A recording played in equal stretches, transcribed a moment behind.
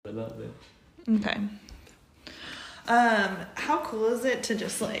love it. Okay. How cool is it to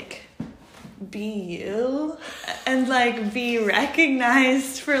just like be you and like be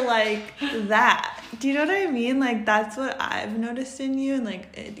recognized for like that? Do you know what I mean? Like that's what I've noticed in you, and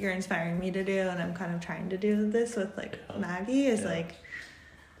like you're inspiring me to do, and I'm kind of trying to do this with like Maggie is like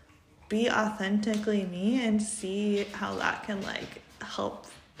be authentically me and see how that can like help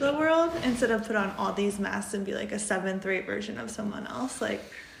the world instead of put on all these masks and be like a 7th rate version of someone else. Like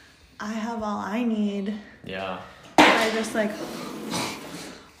I have all I need. Yeah. I just like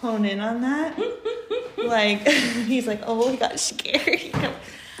hone in on that. Like he's like, oh, he got scared.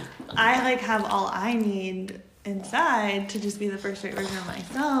 I like have all I need inside to just be the first rate version of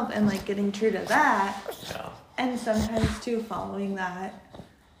myself, and like getting true to that. Yeah. And sometimes too following that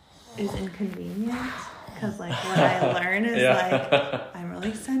is inconvenient, because like what I learn is like I'm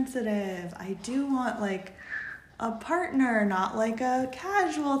really sensitive. I do want like a partner, not like a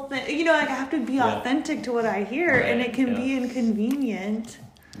casual thing. You know, like I have to be authentic to what I hear, right. and it can be inconvenient.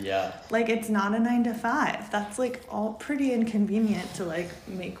 Yeah. Like it's not a 9 to 5. That's like all pretty inconvenient to like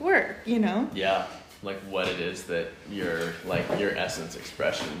make work, you know? Yeah. Like what it is that your essence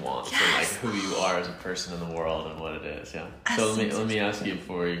expression wants, and like who you are as a person in the world and what it is. Yeah. So let me ask you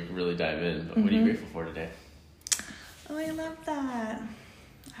before we really dive in, what are you grateful for today? Oh, I love that.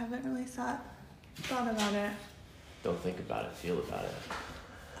 I haven't really thought about it. Don't think about it, feel about it.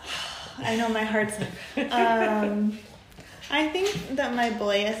 I know my heart's I think that my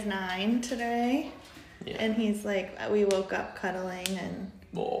boy is 9 today, and he's like, we woke up cuddling, and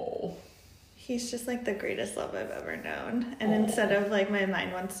he's just like the greatest love I've ever known. And instead of like my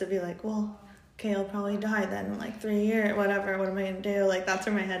mind wants to be like, well, okay, he'll probably die then in like 3 years, whatever, what am I gonna do? Like that's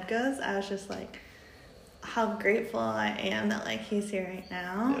where my head goes. I was just like, how grateful I am that like he's here right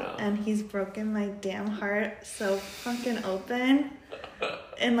now, and he's broken my damn heart so fucking open.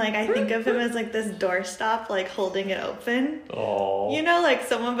 And like I think of him as like this doorstop, like holding it open. Oh. You know, like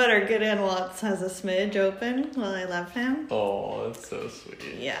someone better get in while it has a smidge open while I love him. Oh, that's so sweet.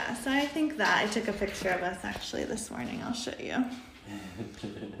 Yeah, so I think that I took a picture of us actually this morning. I'll show you.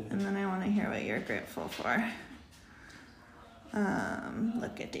 And then I want to hear what you're grateful for.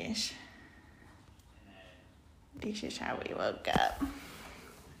 Look at this. This is how we woke up.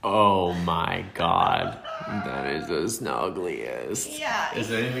 Oh my god. That is the snuggliest. Yeah. Is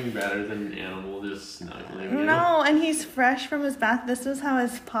there anything better than an animal just snuggling you? No, and he's fresh from his bath. This was how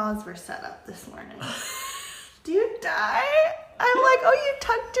his paws were set up this morning. Do you die? I'm like, oh, you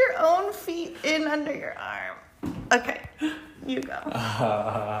tucked your own feet in under your arm. Okay, you go.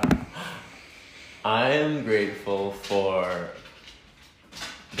 I am grateful for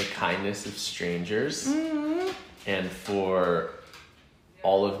the kindness of strangers and for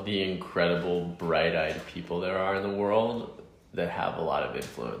all of the incredible bright-eyed people there are in the world that have a lot of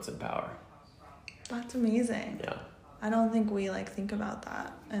influence and power. That's amazing. Yeah. I don't think we like think about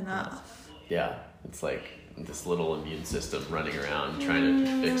that enough. Yeah, it's like this little immune system running around trying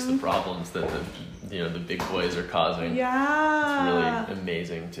to fix the problems that the big boys are causing. Yeah. It's really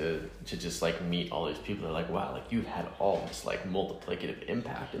amazing to just like meet all these people that are like, wow, like you've had all this like multiplicative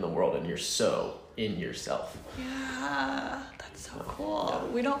impact in the world, and you're so in yourself. Yeah, that's so cool.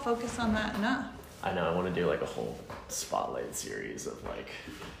 Yeah. We don't focus on that enough. I know. I want to do like a whole spotlight series of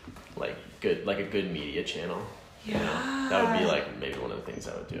like a good media channel. Yeah. You know? That would be like maybe one of the things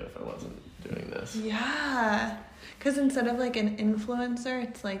I would do if I wasn't doing this. Yeah. Because instead of like an influencer,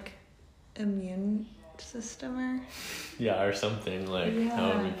 it's like immune systemer. Yeah, or something like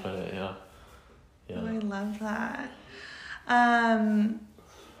how would we put it? Yeah. Oh, I love that.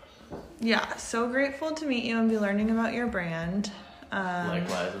 Yeah, so grateful to meet you and be learning about your brand.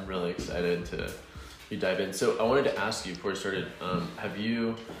 Likewise, I'm really excited to dive in. So I wanted to ask you before we started, have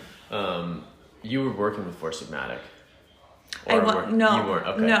you, you were working with Four Sigmatic? No, you weren't.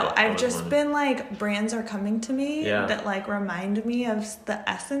 Okay, no. cool. I've just been like, brands are coming to me that like remind me of the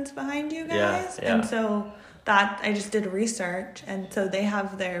essence behind you guys. Yeah. And so that I just did research, and so they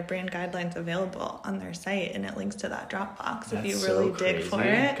have their brand guidelines available on their site, and it links to that Dropbox if you really dig for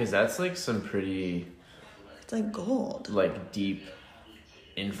it. Because that's like some pretty, it's like gold, like deep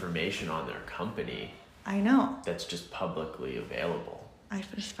information on their company. I know. That's just publicly available. I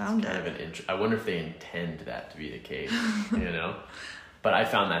just found it. I wonder if they intend that to be the case, you know? But I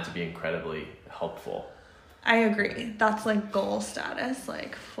found that to be incredibly helpful. I agree. That's like goal status,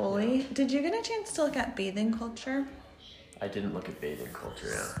 like fully. Yeah. Did you get a chance to look at bathing culture? I didn't look at bathing culture,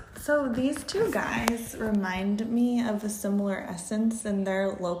 yeah. So these two guys remind me of a similar essence, and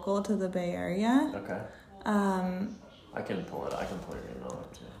they're local to the Bay Area. Okay. I can pull your name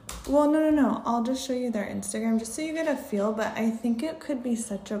out too. Well, no. I'll just show you their Instagram just so you get a feel, but I think it could be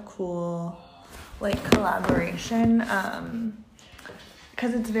such a cool, like, collaboration,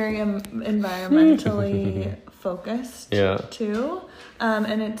 because it's very environmentally focused, too,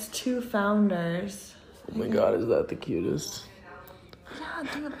 and it's two founders. Oh my god, is that the cutest? Yeah,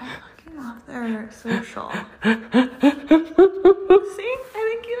 dude, I fucking love their social. See? I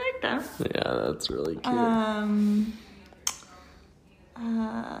think you like them. Yeah, that's really cute.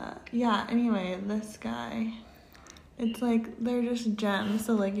 Yeah, anyway, this guy. It's like, they're just gems,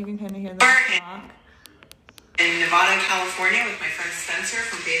 so like you can kind of hear them talk. In Nevada, California with my friend Spencer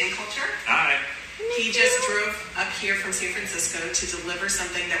from Bathing Culture. Hi. He just drove up here from San Francisco to deliver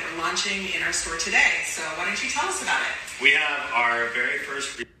something that we're launching in our store today. So why don't you tell us about it? We have our very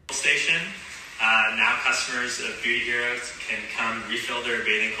first refill station. Now customers of Beauty Heroes can come refill their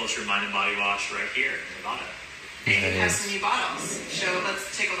Bathing Culture Mind and Body Wash right here in Nevada. And you have some new bottles.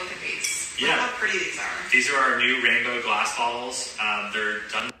 Let's take a look at these. Look how pretty these are. These are our new rainbow glass bottles. They're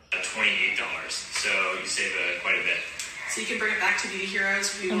done at $28, so you save quite a bit. So you can bring it back to Beauty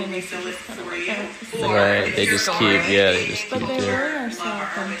Heroes. We will refill it for you. Right, they just keep there. But they really are so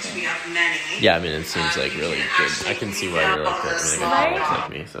authentic. We have many. Yeah, I mean, it seems like really good. I can see why you're like recommending it like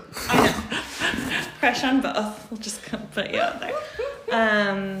me. So. I know. Crush on both. We'll just put you out there.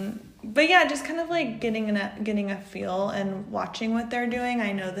 But yeah, just kind of like getting a feel and watching what they're doing.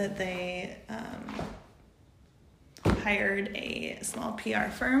 I know that they hired a small PR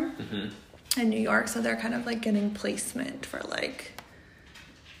firm in New York, so they're kind of like getting placement for like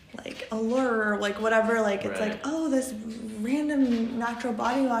Allure, like whatever, like it's like, oh, this random natural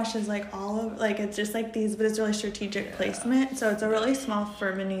body wash is like all of, like it's just like these, but it's really strategic placement. So it's a really small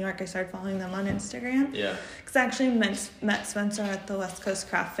firm in New York. I started following them on Instagram. Yeah. Because I actually met Spencer at the West Coast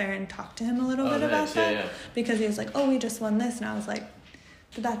Craft Fair and talked to him a little bit about that. Yeah. Because he was like, oh, we just won this, and I was like,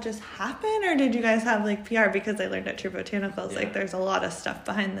 did that just happen, or did you guys have like PR? Because I learned at True Botanicals, like there's a lot of stuff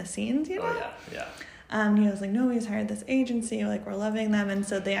behind the scenes, you know? Oh yeah. He was like, no, we just hired this agency, like we're loving them, and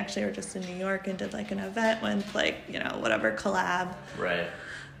so they actually were just in New York and did like an event with like, you know, whatever collab. Right.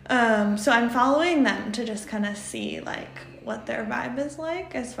 So I'm following them to just kind of see like what their vibe is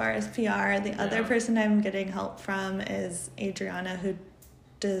like as far as PR. The other person I'm getting help from is Adriana, who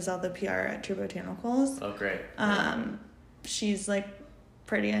does all the PR at True Botanicals. Oh, great. She's like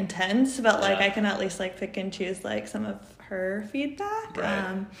pretty intense, but like I can at least like pick and choose like some of her feedback.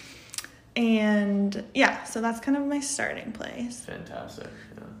 Right. And yeah, so that's kind of my starting place. Fantastic.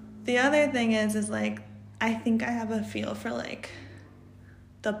 Yeah. The other thing is like, I think I have a feel for like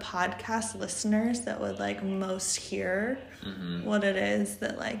the podcast listeners that would like most hear what it is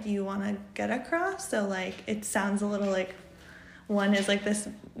that like you want to get across. So like, it sounds a little like, one is like this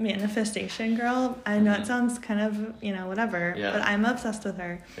manifestation girl. I know it sounds kind of, you know, whatever, but I'm obsessed with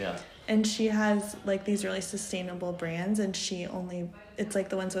her. Yeah. And she has like these really sustainable brands, and it's like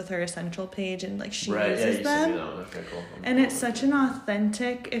the ones with her essential page, and like she uses them. Okay, cool. And it's such an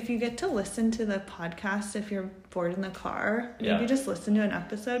authentic, if you get to listen to the podcast, if you're bored in the car, maybe just listen to an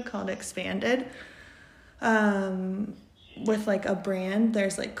episode called Expanded. With like a brand,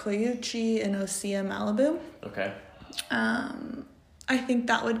 there's like Koyuchi and Osea Malibu. Okay. I think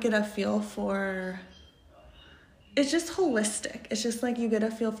that would get a feel for, it's just holistic. It's just like you get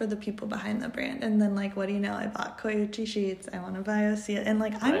a feel for the people behind the brand. And then like, what do you know? I bought Koyuchi sheets. I want to buy Osea. And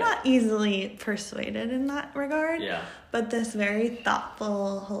like, I'm not easily persuaded in that regard. Yeah. But this very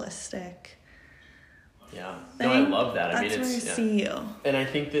thoughtful, holistic thing. No, I love that. That's where I see you. And I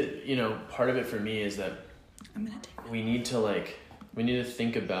think that, you know, part of it for me is that we need to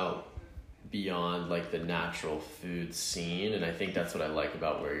think about beyond like the natural food scene, and I think that's what I like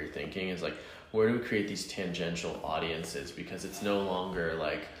about where you're thinking is like, where do we create these tangential audiences? Because it's no longer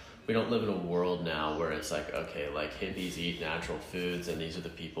like, we don't live in a world now where it's like, okay, like hippies eat natural foods and these are the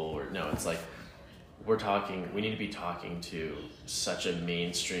people where, no, it's like we need to be talking to such a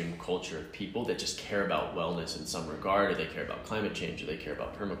mainstream culture of people that just care about wellness in some regard, or they care about climate change, or they care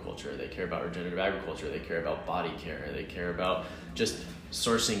about permaculture, or they care about regenerative agriculture, or they care about body care, or they care about just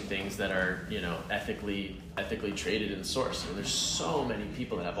sourcing things that are, you know, ethically traded and sourced. And there's so many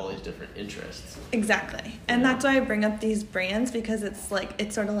people that have all these different interests. Exactly. And that's why I bring up these brands, because it's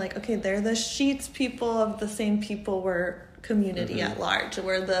sort of like, okay, they're the sheets people of the same people we're community at large.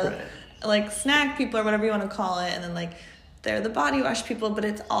 We're the like snack people or whatever you want to call it, and then like they're the body wash people, but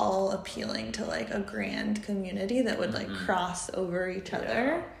it's all appealing to like a grand community that would like cross over each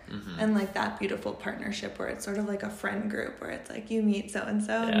other. And like that beautiful partnership where it's sort of like a friend group where it's like you meet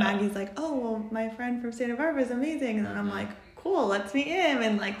so-and-so and Maggie's like, oh, well, my friend from Santa Barbara is amazing. And then I'm like, cool, let's meet him.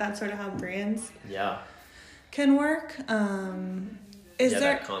 And like that's sort of how brands can work.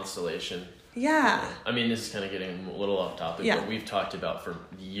 that constellation. Yeah. I mean, this is kind of getting a little off topic, yeah. but we've talked about for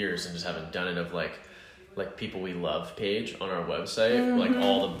years and just haven't done it of like people we love page on our website, mm-hmm. like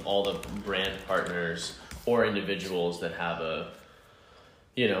all the brand partners or individuals that have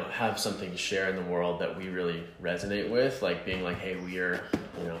something to share in the world that we really resonate with, like being like, hey,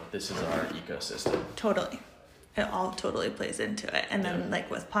 this is our ecosystem. Totally. It all totally plays into it. And then like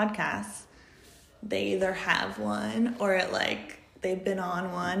with podcasts, they either have one or they've been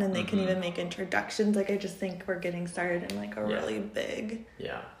on one and they mm-hmm. can even make introductions. Like I just think we're getting started in like a really big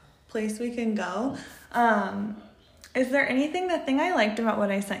place we can go. Is there anything, the thing I liked about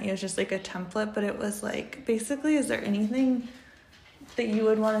what I sent you is just like a template, but it was like, basically, is there anything that you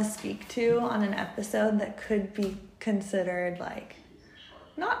would want to speak to on an episode that could be considered like,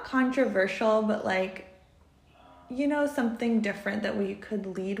 not controversial, but like, something different that we could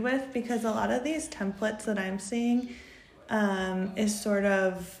lead with? Because a lot of these templates that I'm seeing is sort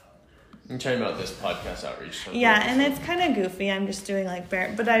of... I'm talking about this podcast outreach template. Yeah, and it's kind of goofy. I'm just doing like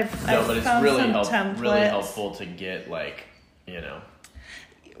but I've but it's found really templates. Really helpful to get like,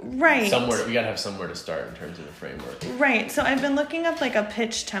 right. We gotta have somewhere to start in terms of the framework. Right. So I've been looking up like a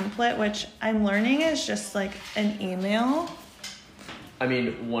pitch template, which I'm learning is just like an email. I mean,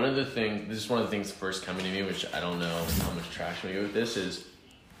 this is one of the things first coming to me, which I don't know how much traction we get with this, is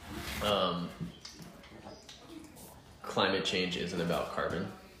climate change isn't about carbon.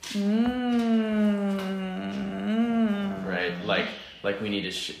 Right? Like we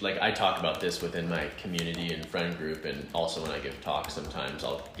need to, I talk about this within my community and friend group, and also when I give talks sometimes,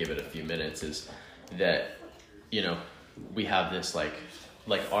 I'll give it a few minutes, is that, we have this like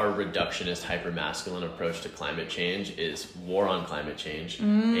our reductionist hypermasculine approach to climate change is war on climate change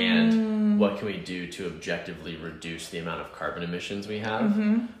and what can we do to objectively reduce the amount of carbon emissions we have,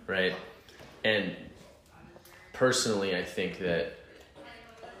 mm-hmm. right? And personally, I think that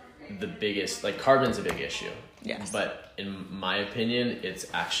the biggest, carbon's a big issue. Yes. But in my opinion, it's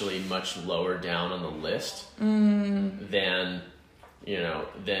actually much lower down on the list than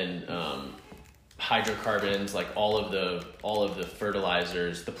hydrocarbons, like all of the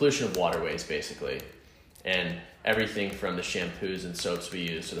fertilizers, the pollution of waterways basically, and everything from the shampoos and soaps we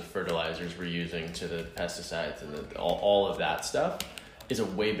use to the fertilizers we're using to the pesticides and all of that stuff is a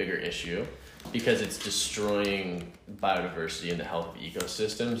way bigger issue because it's destroying biodiversity and the health of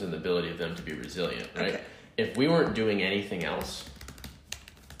ecosystems and the ability of them to be resilient, right? Okay. If we weren't doing anything else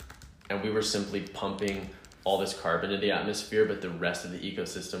and we were simply pumping all this carbon into the atmosphere, but the rest of the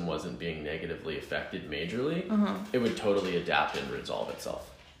ecosystem wasn't being negatively affected majorly, it would totally adapt and resolve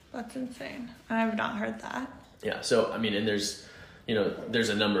itself. That's insane. I have not heard that. Yeah. So, I mean, and there's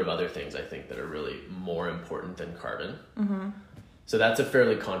a number of other things I think that are really more important than carbon. Mm-hmm. So that's a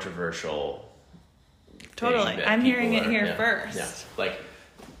fairly controversial Totally. I'm hearing it here first. Yeah. Like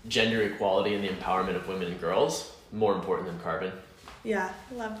gender equality and the empowerment of women and girls, more important than carbon. Yeah.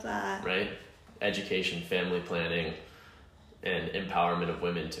 Love that. Right? Education, family planning, and empowerment of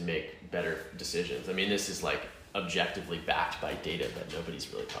women to make better decisions. I mean, this is like objectively backed by data, but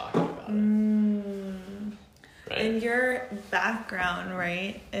nobody's really talking about it. Right? And your background,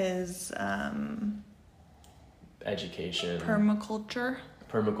 right, is education, permaculture.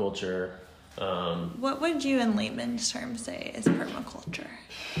 What would you, in layman's terms, say is permaculture?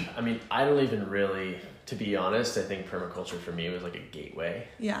 I mean, I don't even really. To be honest, I think permaculture for me was like a gateway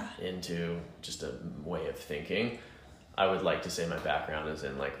into just a way of thinking. I would like to say my background is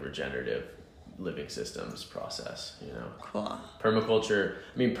in like regenerative living systems process, Cool. Permaculture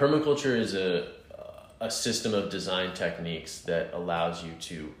is a system of design techniques that allows you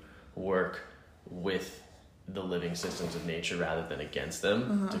to work with the living systems of nature rather than against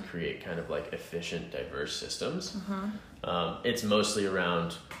them to create kind of like efficient, diverse systems. It's mostly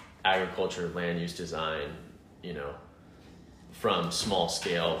around agriculture, land use design, from small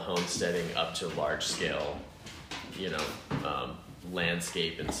scale homesteading up to large scale,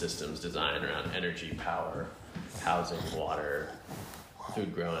 landscape and systems design around energy, power, housing, water,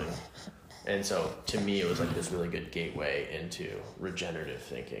 food growing. And so to me, it was like this really good gateway into regenerative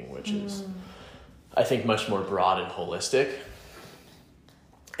thinking, which is, I think, much more broad and holistic.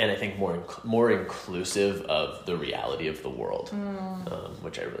 And I think more inclusive of the reality of the world,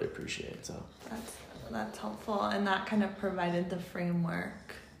 which I really appreciate. So that's helpful, and that kind of provided the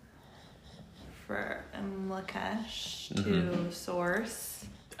framework for Mlakesh to source.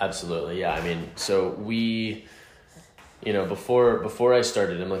 Absolutely, yeah. I mean, so we, before I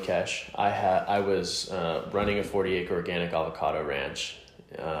started Mlakesh, I was running a 40-acre organic avocado ranch,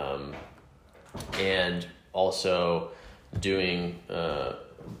 and also doing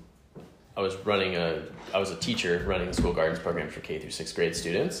a was a teacher running a school gardens program for K through 6th grade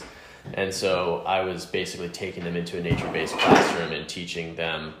students. And so I was basically taking them into a nature-based classroom and teaching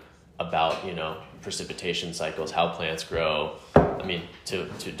them about, precipitation cycles, how plants grow. I mean, to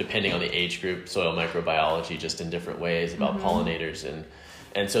depending on the age group, soil microbiology, just in different ways, about pollinators.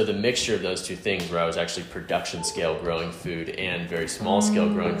 And so the mixture of those two things, where I was actually production scale growing food and very small scale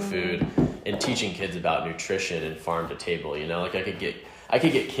growing food, and teaching kids about nutrition and farm to table, like I could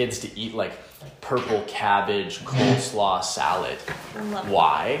get kids to eat like purple cabbage coleslaw salad.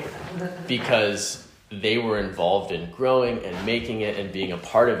 Why? Because they were involved in growing and making it and being a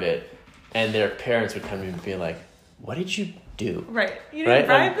part of it, and their parents would come to me and be like, "What did you do?" Right. You didn't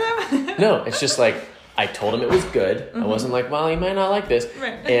bribe them? No, it's just like, I told them it was good. I wasn't like, well, you might not like this.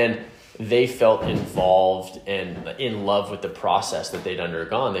 Right. And they felt involved and in love with the process that they'd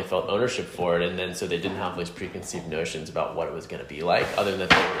undergone. They felt ownership for it. And then so they didn't have these preconceived notions about what it was going to be like, other than that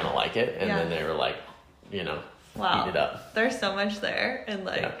they were going to like it. And then they were like, wow. eat it up. There's so much there. And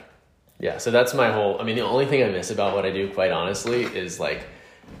Yeah, so that's my whole, the only thing I miss about what I do, quite honestly, is like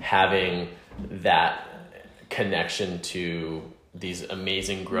having that connection to these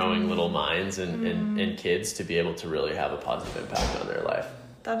amazing growing little minds and kids to be able to really have a positive impact on their life.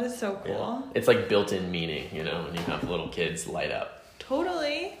 That is so cool. Yeah. It's like built-in meaning, when you have little kids light up.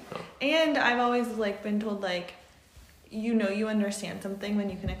 Totally. Oh. And I've always been told you understand something when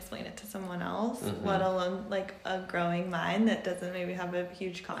you can explain it to someone else, let alone a growing mind that doesn't maybe have a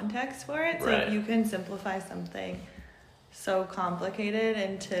huge context for it. So if you can simplify something so complicated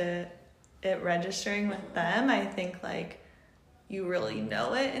into it registering with them, I think you really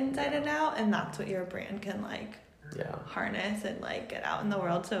know it inside and out, and that's what your brand can harness and get out in the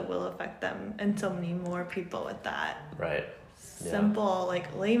world, so it will affect them and so many more people with that. Right. Simple,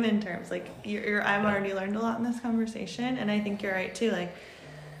 layman terms. I've already learned a lot in this conversation, and I think you're right too.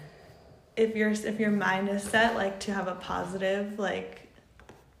 If your mind is set to have a positive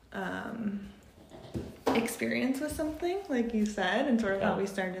experience with something, like you said, and sort of how we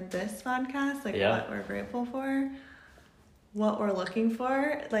started this podcast, what we're grateful for, what we're looking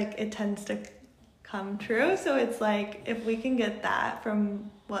for, it tends to come true. So it's if we can get that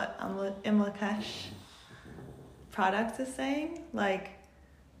from what Imlakesh Products is saying,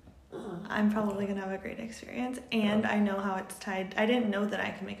 I'm probably gonna have a great experience, and I know how it's tied. I didn't know that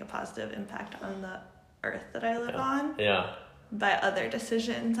I can make a positive impact on the earth that I live on by other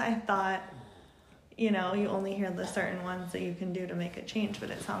decisions. I thought you only hear the certain ones that you can do to make a change, but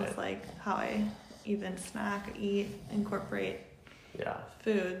it sounds like how I even snack, eat, incorporate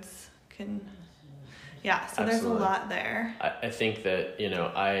foods can so Absolutely. There's a lot there. I think that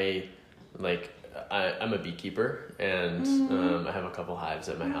I'm a beekeeper, and I have a couple hives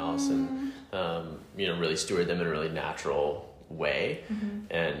at my house, and really steward them in a really natural way,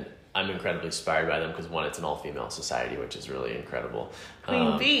 and I'm incredibly inspired by them because, one, it's an all-female society, which is really incredible.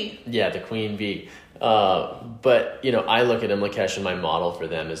 Queen bee. Yeah, the queen bee. But, I look at Imlakesh, and my model for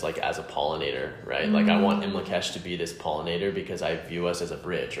them is as a pollinator, right? I want Imlakesh to be this pollinator because I view us as a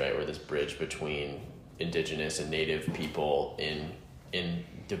bridge, right? We're this bridge between indigenous and native people in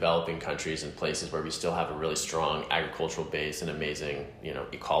developing countries and places where we still have a really strong agricultural base and amazing,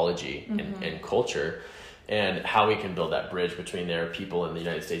 ecology and culture, and how we can build that bridge between their people in the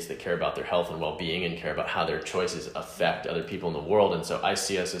United States that care about their health and well-being and care about how their choices affect other people in the world. And so I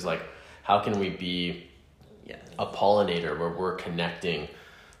see us as how can we be a pollinator where we're connecting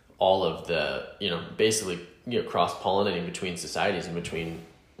all of the, basically, cross-pollinating between societies and between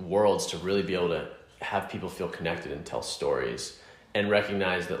worlds to really be able to have people feel connected and tell stories and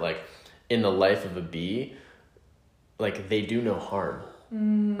recognize that in the life of a bee, they do no harm,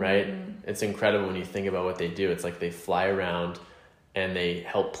 right? It's incredible when you think about what they do. It's they fly around and they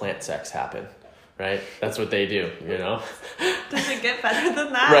help plant sex happen, right? That's what they do, Does it get better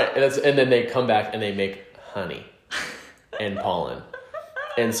than that? Right. And then they come back and they make honey and pollen.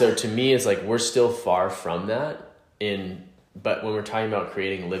 And so to me, it's we're still far from that but when we're talking about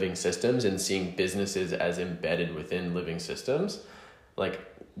creating living systems and seeing businesses as embedded within living systems,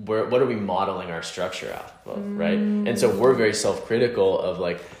 what are we modeling our structure out of, right? And so we're very self-critical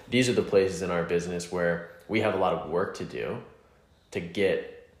of these are the places in our business where we have a lot of work to do to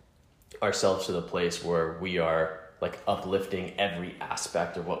get ourselves to the place where we are uplifting every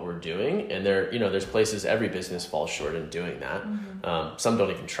aspect of what we're doing. And there's places every business falls short in doing that. Some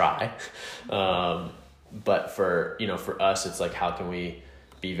don't even try. But for us, it's how can we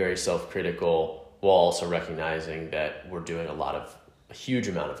be very self-critical while also recognizing that we're doing a huge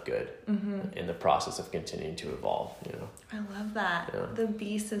amount of good in the process of continuing to evolve, I love that. Yeah. The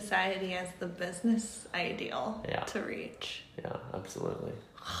bee society as the business ideal to reach. Yeah, absolutely.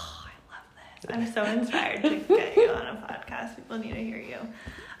 Oh, I love I'm so inspired to get you on a podcast. People need to hear you.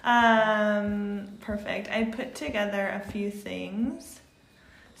 Perfect. I put together a few things.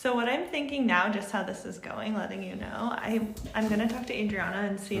 So what I'm thinking now, just how this is going, letting you know, I'm going to talk to Adriana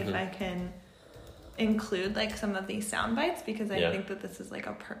and see if I can include like some of these sound bites, because I think that this is like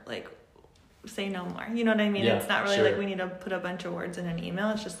say no more. You know what I mean? It's not really like we need to put a bunch of words in an email.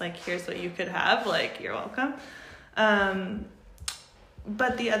 It's just like, here's what you could have. Like, you're welcome.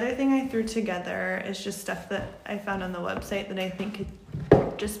 But the other thing I threw together is just stuff that I found on the website that I think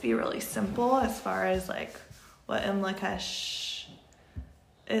could just be really simple as far as like what Imlakesh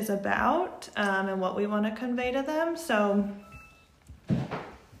is about, and what we want to convey to them. So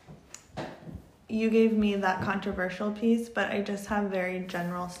you gave me that controversial piece, but I just have very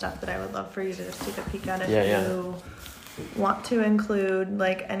general stuff that I would love for you to just take a peek at if you want to include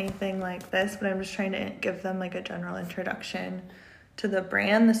like anything like this, but I'm just trying to give them like a general introduction to the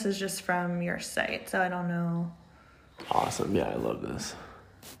brand. This is just from your site, so I don't know. Awesome. Yeah, I love this.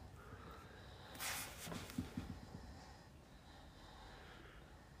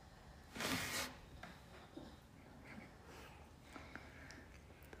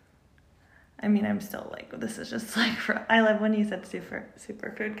 I mean, I'm still like, this is just like, I love when you said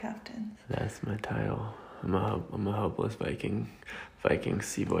superfood captains. That's my title. I'm a hopeless Viking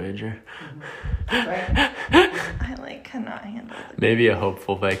sea voyager. Right. I like cannot handle it. Maybe a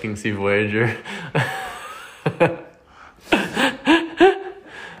hopeful Viking sea voyager.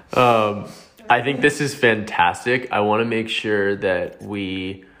 I think this is fantastic. I want to make sure that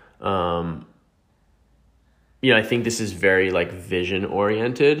we, I think this is very like vision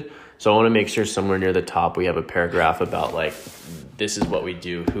oriented. So I want to make sure somewhere near the top we have a paragraph about like, this is what we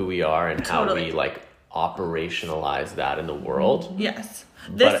do, who we are, and how we like operationalize that in the world. Yes.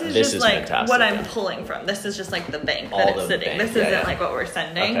 This is just like fantastic. What I'm pulling from. This is just like the bank that it's sitting. This isn't like what we're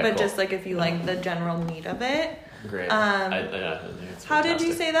sending, but just like if you like the general meat of it. Great. I think it's how did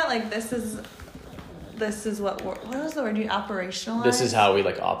you say that? Like this is what was the word you operationalize? This is how we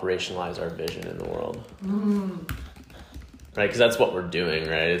like operationalize our vision in the world. Right, because that's what we're doing,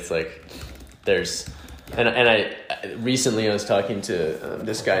 right? It's like there's, and I recently I was talking to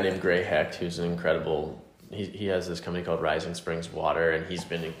this guy named Gray Hecht, who's an incredible. He has this company called Rising Springs Water, and he's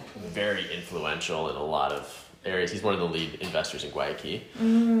been very influential in a lot of areas. He's one of the lead investors in Guayaquil,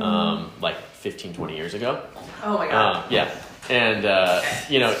 like 15, 20 years ago. Oh my God. Yeah, and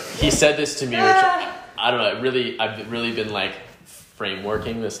he said this to me, which I don't know. I've really been like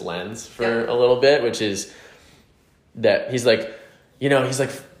frameworking this lens for a little bit, which is. That he's like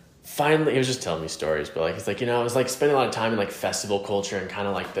finally, he was just telling me stories, but like, he's like, I was like spending a lot of time in like festival culture and kind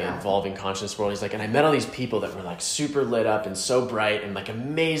of like the evolving consciousness world. He's like, and I met all these people that were like super lit up and so bright and like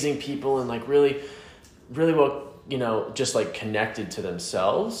amazing people and like really, really well, just like connected to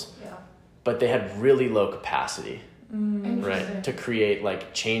themselves, but they had really low capacity, right? To create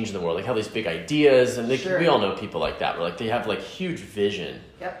like change in the world, like how these big ideas and we all know people like that where like they have like huge vision,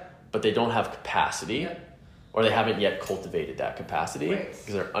 but they don't have capacity. Or they haven't yet cultivated that capacity because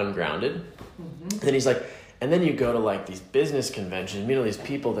they're ungrounded. And then he's like, and then you go to like these business conventions, meet all these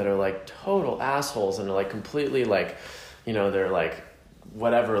people that are like total assholes and are like completely like, they're like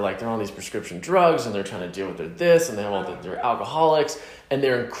whatever, like they're on these prescription drugs and they're trying to deal with their this and they have all they're alcoholics and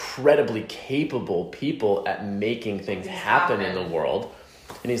they're incredibly capable people at making things happen in the world.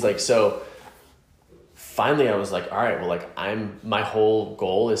 And he's like, so finally I was like, all right, well, like my whole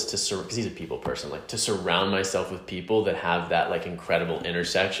goal is to because he's a people person, like to surround myself with people that have that like incredible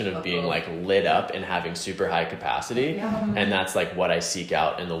intersection of being like lit up and having super high capacity. And that's like what I seek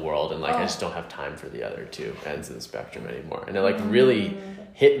out in the world. And like, I just don't have time for the other two ends of the spectrum anymore. And it like really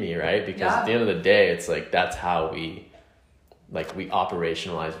hit me, right? Because at the end of the day, it's like, that's how we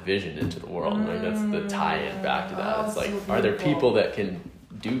operationalize vision into the world. Like that's the tie-in back to that. It's like, are there people that can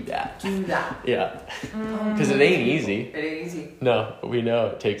do that. Yeah. Because it ain't easy. It ain't easy. No, we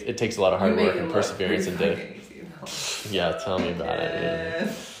know it takes a lot of hard work and perseverance and yeah, tell me about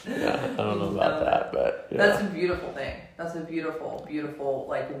it. Yeah, I don't know about that, but that's a beautiful thing. That's a beautiful, beautiful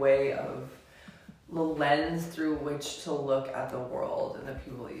like way of the lens through which to look at the world and the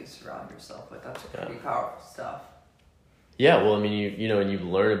people that you surround yourself with. That's pretty powerful stuff. Yeah, well, I mean, and you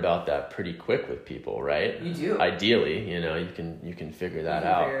learn about that pretty quick with people, right? You do. Ideally, you can figure that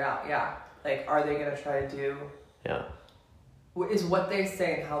out. Figure it out, yeah. Like, are they going to try to do? Yeah. Is what they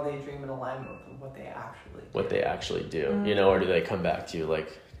say and how they dream in alignment with what they actually do? What they actually do, or do they come back to you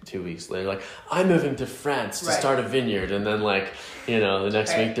like 2 weeks later, like, I'm moving to France to start a vineyard, and then like, the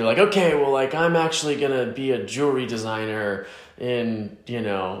next week they're like, okay, well, like, I'm actually gonna be a jewelry designer in,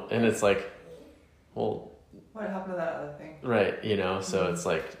 and it's like, well. What happened to that other thing? Right, so it's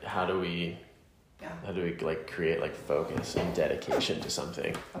like, how do we How do we like create like focus and dedication to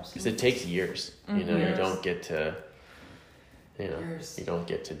something? Because it takes years. You know, you don't get to, you don't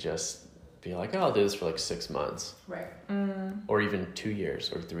get to just be like, oh, I'll do this for like 6 months. Right. Or even 2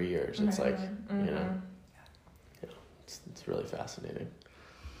 years or 3 years. It's like, it's really fascinating.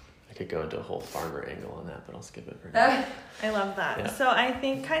 I could go into a whole farmer angle on that, but I'll skip it for now. I love that. Yeah. So I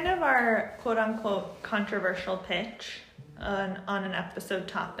think kind of our quote unquote controversial pitch on an episode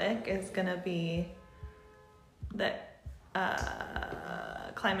topic is going to be that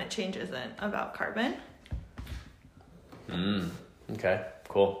climate change isn't about carbon. Okay,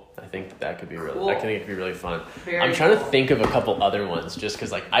 cool. I think that could be really cool. I think it could be really fun. I'm trying to think of a couple other ones just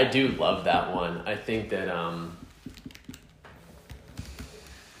because like I do love that one. I think that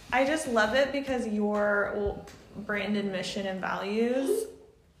I just love it because your branded mission and values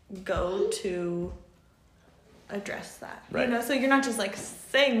go to address that. Right. You know, so you're not just like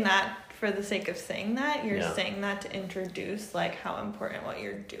saying that for the sake of saying that. You're saying that to introduce like how important what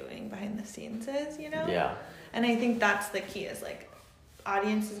you're doing behind the scenes is, you know? Yeah. And I think that's the key is like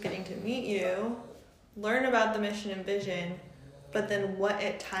audience is getting to meet you, learn about the mission and vision, but then what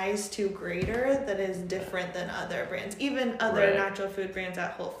it ties to greater that is different than other brands, even other natural food brands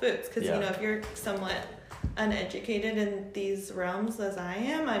at Whole Foods. Because, you know, if you're somewhat uneducated in these realms as I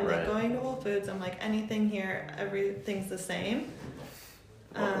am, I'm like going to Whole Foods, I'm like anything here, everything's the same.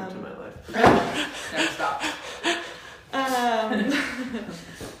 Welcome to my life. Never stop.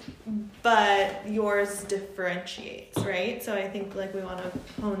 But yours differentiates, right? So I think like we want to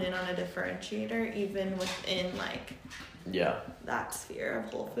hone in on a differentiator even within like that sphere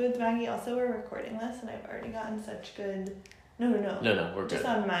of Whole Foods. Maggie, also we're recording this and I've already gotten such good No, we're just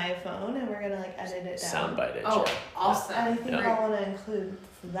good. On my phone and we're gonna like edit it down. Soundbite it. Oh, awesome. And I think I want to include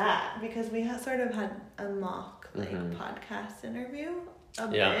that because we have sort of had a mock like podcast interview a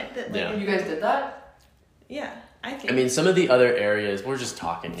bit that like you guys did that? Yeah. I mean, some of the other areas, we're just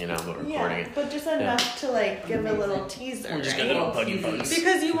talking, you know, but recording it. But just enough to, like, give a little teaser, We're just right? gonna little buggy bugs.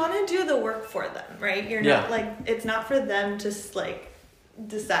 Because you want to do the work for them, right? You're not, like, it's not for them to, like,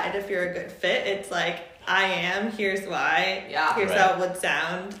 decide if you're a good fit. It's like, I am, here's why, here's how it would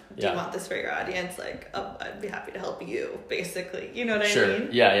sound. Do you want this for your audience? Like, I'd be happy to help you, basically. You know what I mean?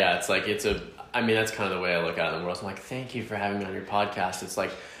 Yeah, it's like, I mean, that's kind of the way I look at it in the world. I'm like, thank you for having me on your podcast. It's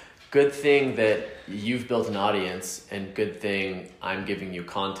like, good thing that you've built an audience and good thing I'm giving you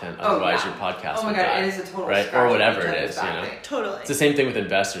content. Otherwise your podcast would die. It is a total right? Or whatever it is, you know? Totally. It's the same thing with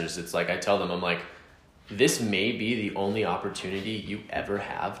investors. It's like, I tell them, I'm like, this may be the only opportunity you ever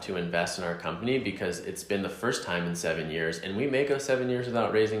have to invest in our company because it's been the first time in 7 years and we may go 7 years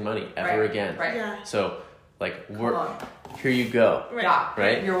without raising money ever again. Right. Yeah. So like, here you go.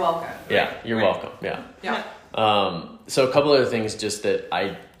 Right. You're welcome. Yeah, you're welcome. Yeah. So a couple other things just that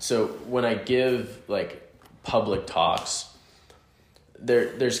so when I give like public talks,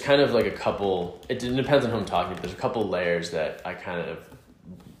 there's kind of like a couple, it depends on who I'm talking to, there's a couple layers that I kind of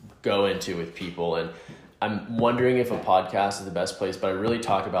go into with people, and I'm wondering if a podcast is the best place, but I really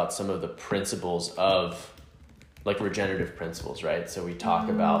talk about some of the principles of like regenerative principles, right? So we talk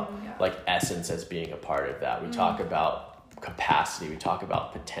about like essence as being a part of that. We talk about capacity, we talk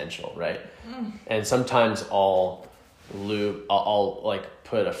about potential, right? And sometimes I'll like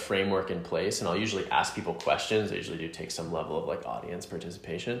put a framework in place and I'll usually ask people questions. I usually do take some level of like audience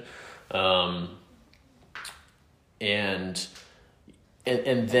participation. And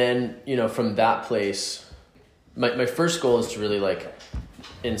then, you know, from that place, my first goal is to really like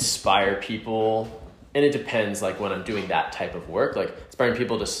inspire people. And it depends, like when I'm doing that type of work, like inspiring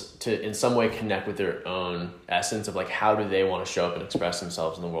people to in some way connect with their own essence of like, how do they want to show up and express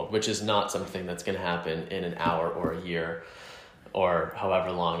themselves in the world, which is not something that's going to happen in an hour or a year or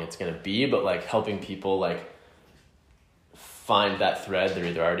however long it's going to be, but like helping people like find that thread they're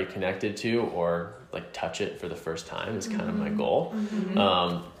either already connected to or like touch it for the first time is kind of my goal.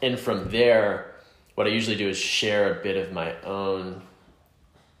 And from there, what I usually do is share a bit of my own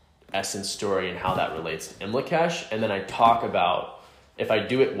essence story and how that relates to Imlakesh. And then I talk about, if I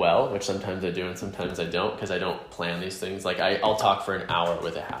do it well, which sometimes I do and sometimes I don't, because I don't plan these things. Like I'll talk for an hour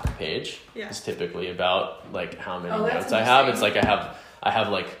with a half page. It's typically about like how many notes I have. It's like I have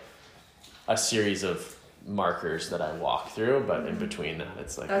like a series of markers that I walk through, but in between that,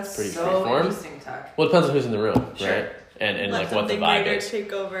 it's like it's pretty freeform. Interesting tech. Well, it depends on who's in the room, right? And like what the vibe is.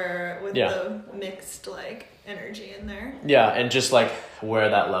 Take over with the mixed like energy in there. Yeah, and just like where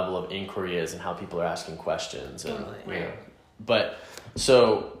that level of inquiry is and how people are asking questions. And, you know. But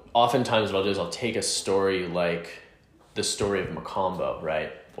so oftentimes what I'll do is I'll take a story like the story of Macombo,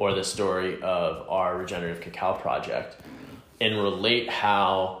 right? Or the story of our regenerative cacao project and relate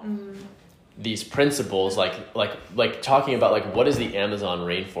how these principles, like talking about like what does the Amazon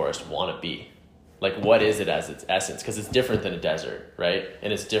rainforest want to be? Like what is it as its essence? Because it's different than a desert, right?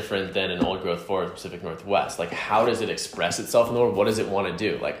 And it's different than an old growth forest, Pacific Northwest. Like how does it express itself in the world? What does it want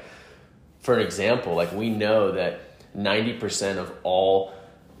to do? Like for an example, like we know that 90% of all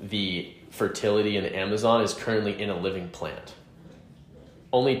the fertility in the Amazon is currently in a living plant.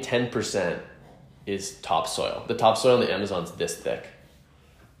 Only 10% is topsoil. The topsoil in the Amazon is this thick,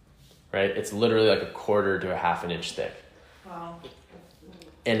 right? It's literally like a quarter to a half an inch thick. Wow.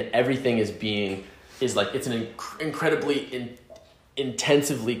 And everything is like, it's an incredibly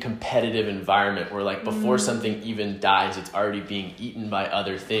intensively competitive environment where like before something even dies, it's already being eaten by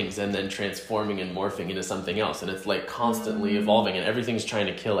other things and then transforming and morphing into something else. And it's like constantly evolving, and everything's trying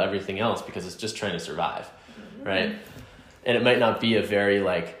to kill everything else because it's just trying to survive, right? And it might not be a very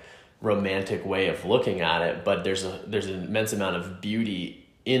like romantic way of looking at it, but there's an immense amount of beauty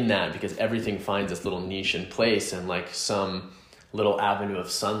in that because everything finds this little niche and place, and like some little avenue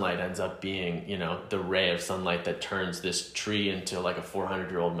of sunlight ends up being, you know, the ray of sunlight that turns this tree into like a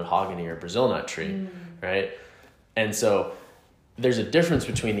 400-year-old mahogany or Brazil nut tree, right? And so there's a difference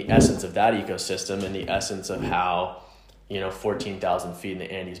between the essence of that ecosystem and the essence of how, you know, 14,000 feet in the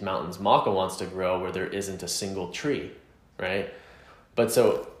Andes Mountains, maca wants to grow where there isn't a single tree, right? But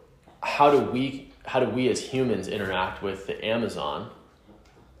so how do we as humans interact with the Amazon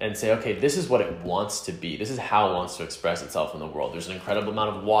and say, okay, this is what it wants to be. This is how it wants to express itself in the world. There's an incredible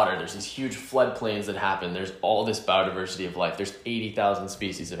amount of water. There's these huge floodplains that happen. There's all this biodiversity of life. There's 80,000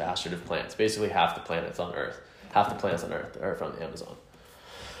 species of asterative plants. Basically half the planets on Earth. Half the plants on Earth are from the Amazon.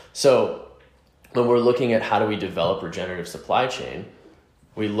 So when we're looking at how do we develop regenerative supply chain,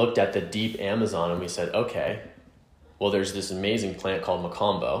 we looked at the deep Amazon and we said, okay, well, there's this amazing plant called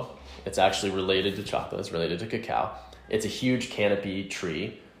macambo. It's actually related to chocolate. It's related to cacao. It's a huge canopy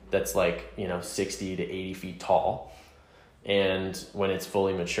tree that's like, you know, 60 to 80 feet tall. And when it's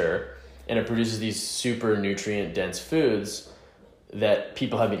fully mature, and it produces these super nutrient dense foods that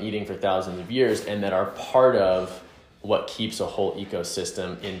people have been eating for thousands of years and that are part of what keeps a whole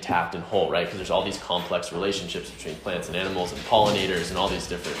ecosystem intact and whole, right? Because there's all these complex relationships between plants and animals and pollinators and all these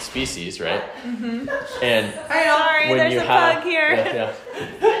different species, right? And sorry, there's a pug here.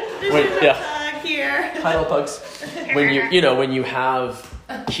 There's a pug here. Hi, little pugs. When you have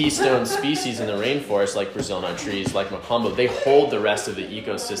keystone species in the rainforest like Brazil nut trees, like macambo, they hold the rest of the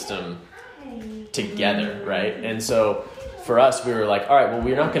ecosystem together, right? And so for us, we were like, all right, well,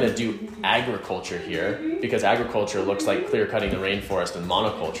 we're not going to do agriculture here because agriculture looks like clear cutting the rainforest and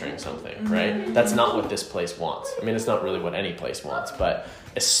monoculturing something, right? That's not what this place wants. I mean, it's not really what any place wants, but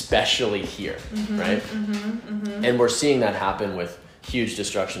especially here, right? And we're seeing that happen with huge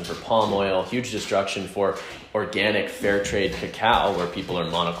destruction for palm oil, huge destruction for organic fair trade cacao, where people are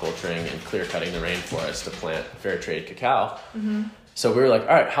monoculturing and clear cutting the rainforest to plant fair trade cacao. So we were like,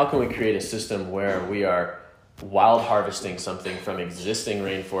 all right, how can we create a system where we are wild harvesting something from existing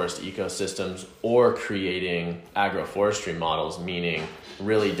rainforest ecosystems or creating agroforestry models, meaning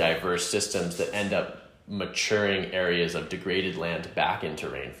really diverse systems that end up maturing areas of degraded land back into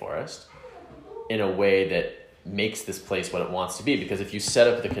rainforest in a way that makes this place what it wants to be. Because if you set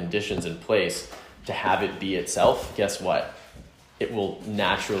up the conditions in place to have it be itself, guess what? It will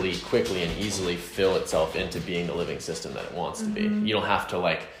naturally, quickly, and easily fill itself into being the living system that it wants to be. You don't have to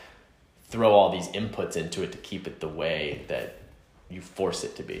like throw all these inputs into it to keep it the way that you force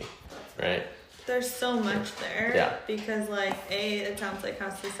it to be, right? There's so much there. Yeah. Because like, it sounds like how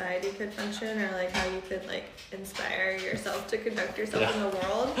society could function, or like how you could like inspire yourself to conduct yourself in the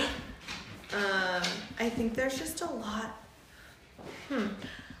world. I think there's just a lot.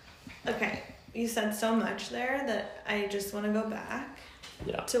 Okay, you said so much there that I just want to go back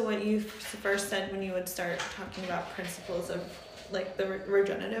to what you first said when you would start talking about principles of like the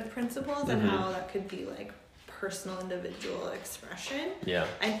regenerative principles and how that could be like personal individual expression.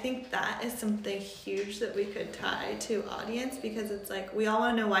 I think that is something huge that we could tie to audience, because it's like we all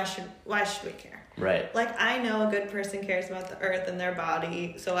want to know why should we care. Right. Like, I know a good person cares about the earth and their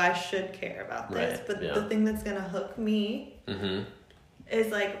body, so I should care about this. Right. But the thing that's going to hook me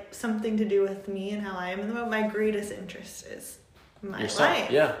is, like, something to do with me and how I am in the world. My greatest interest is my life.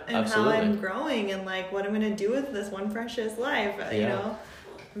 Yeah, and absolutely. How I'm growing and, like, what I'm going to do with this one precious life, you know?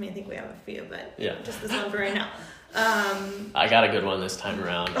 I mean, I think we have a few, but just this one for right now. I got a good one this time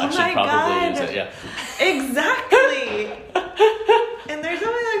around. I should probably use it, Exactly. And there's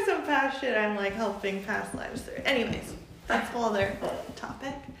always like some past shit I'm like helping past lives through. Anyways, that's a whole other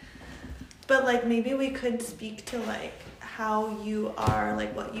topic. But like maybe we could speak to like how you are,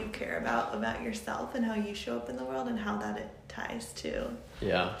 like what you care about yourself and how you show up in the world and how that it ties to.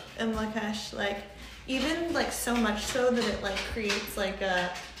 Yeah. And Lakesh, like, even like so much so that it like creates like a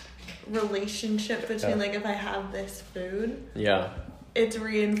relationship between like if I have this food, it's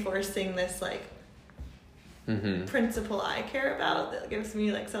reinforcing this like principle I care about that gives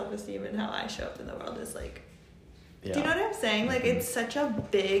me like self-esteem, and how I show up in the world is like, do you know what I'm saying? Like, it's such a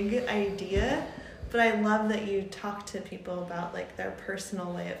big idea, but I love that you talk to people about like their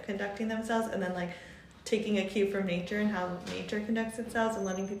personal way of conducting themselves, and then like taking a cue from nature and how nature conducts itself, and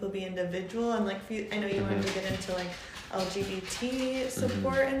letting people be individual. And like, I know you wanted to get into like LGBT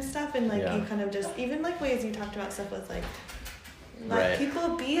support and stuff, and like you kind of just, even like ways you talked about stuff was like, let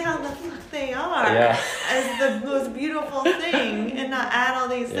people be how the fuck they are as the most beautiful thing, and not add all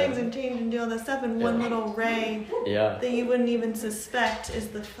these things and change and do all this stuff, and one little ray that you wouldn't even suspect is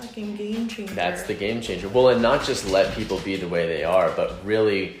the fucking game changer. That's the game changer. Well, and not just let people be the way they are, but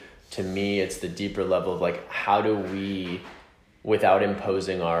really, to me, it's the deeper level of like, how do we, without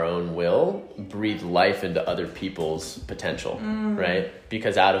imposing our own will, breathe life into other people's potential, right?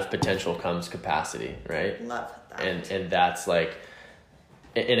 Because out of potential comes capacity, right? Love that. And that's like,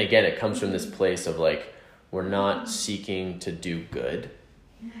 and again, it comes from this place of like, we're not seeking to do good.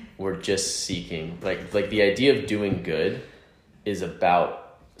 We're just seeking, like the idea of doing good is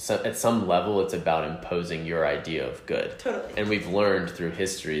about, at some level, it's about imposing your idea of good. Totally. And we've learned through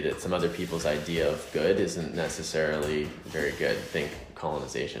history that some other people's idea of good isn't necessarily very good. Think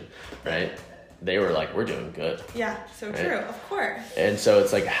colonization, right? They were like, we're doing good. Yeah, so right? True, of course. And so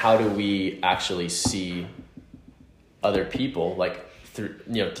it's like, how do we actually see other people, like, through,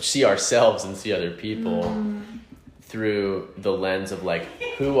 you know, see ourselves and see other people through the lens of like,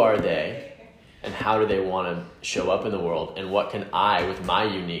 who are they and how do they want to show up in the world, and what can I, with my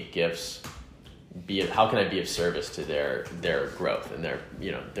unique gifts, be, how can I be of service to their growth and their,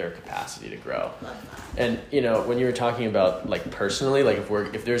 you know, their capacity to grow. And, you know, when you were talking about like personally, like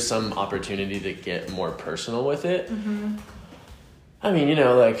if there's some opportunity to get more personal with it, I mean, you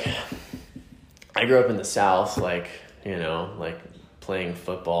know, like I grew up in the South, like, you know, like playing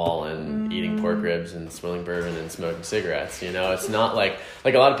football and eating pork ribs and swilling bourbon and smoking cigarettes, you know. It's not like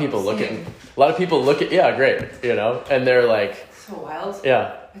a lot of people look at yeah, great, you know, and they're like, so wild.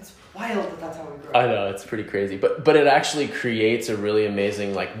 Yeah, it's wild that that's how we grew up. I know, it's pretty crazy, but it actually creates a really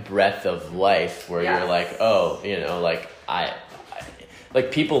amazing like breadth of life where you're like, oh, you know, like I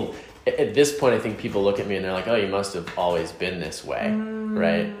like people at this point, I think people look at me and they're like, oh, you must have always been this way,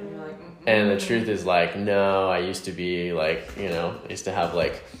 right? And the truth is like, no, I used to be like, you know, I used to have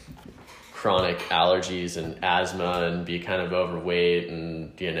like chronic allergies and asthma and be kind of overweight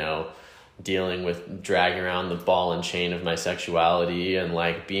and, you know, dealing with dragging around the ball and chain of my sexuality and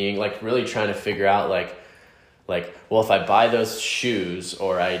like being like really trying to figure out like, well, if I buy those shoes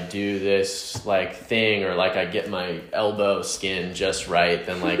or I do this like thing or like I get my elbow skin just right,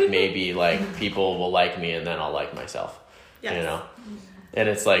 then like maybe like people will like me and then I'll like myself, you know? And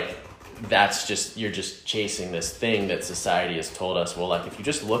it's like, that's just, you're just chasing this thing that society has told us, well, like if you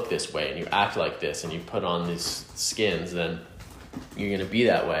just look this way and you act like this and you put on these skins, then you're going to be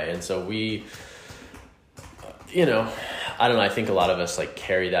that way. And so we, you know, I don't know, I think a lot of us like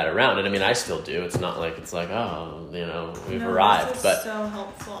carry that around. And I mean, I still do. It's not like, it's like, oh, you know, we've arrived. But so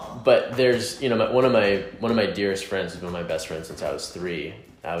helpful. But there's, you know, one of my dearest friends, who's been my best friend since I was 3.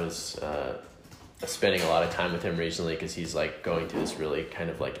 I was spending a lot of time with him recently because he's like going through this really kind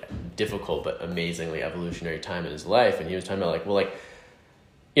of like difficult but amazingly evolutionary time in his life. And he was talking about like, well, like,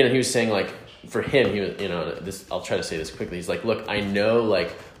 you know, he was saying like, for him, he was, you know, this, I'll try to say this quickly. He's like, look, I know like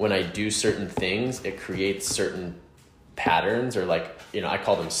when I do certain things, it creates certain patterns, or like, you know, I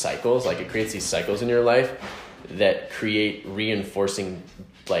call them cycles. Like it creates these cycles in your life that create reinforcing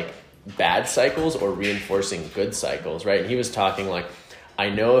like bad cycles or reinforcing good cycles, right? And he was talking like,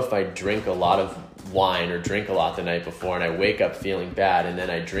 I know if I drink a lot of wine or drink a lot the night before and I wake up feeling bad and then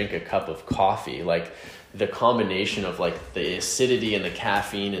I drink a cup of coffee, like the combination of like the acidity and the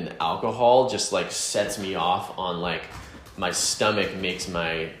caffeine and the alcohol just like sets me off on like my stomach, makes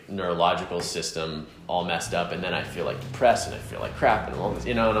my neurological system all messed up, and then I feel like depressed and I feel like crap and all this,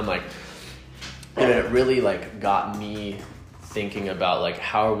 you know. And I'm like, and it really like got me thinking about like,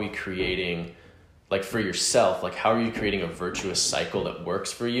 how are we creating, like for yourself, like how are you creating a virtuous cycle that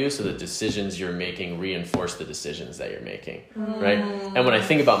works for you so the decisions you're making reinforce the decisions that you're making, right? And when I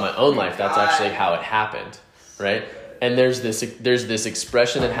think about my own life, that's actually how it happened, right? And there's this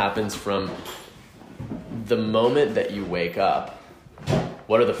expression that happens from the moment that you wake up.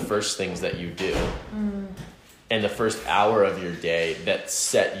 What are the first things that you do? and the first hour of your day that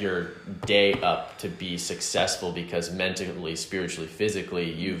set your day up to be successful because mentally, spiritually,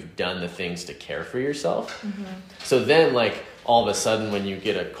 physically, you've done the things to care for yourself. Mm-hmm. So then, like, all of a sudden when you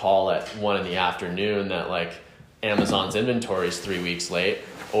get a call at 1 p.m. that, like, Amazon's inventory is 3 weeks late,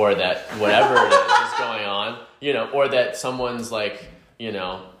 or that whatever it is going on, you know, or that someone's like, you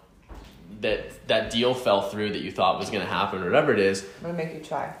know, that deal fell through that you thought was going to happen, or whatever it is. I'm going to make you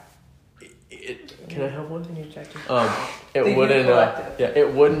try. Can I have one? Can you check? It wouldn't.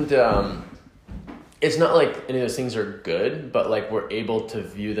 It wouldn't. It's not like any of those things are good, but like we're able to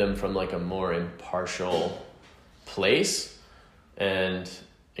view them from like a more impartial place. And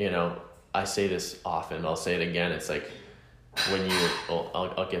you know, I say this often. I'll say it again. It's like when you. Well,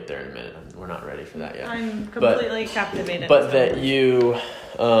 I'll get there in a minute. We're not ready for that yet. I'm completely captivated. But that you,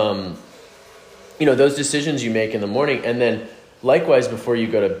 you know, those decisions you make in the morning, and then. Likewise, before you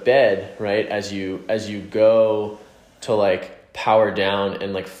go to bed, right, as you go to like power down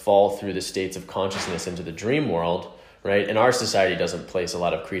and like fall through the states of consciousness into the dream world, right? And our society doesn't place a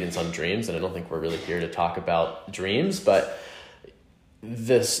lot of credence on dreams, and I don't think we're really here to talk about dreams, but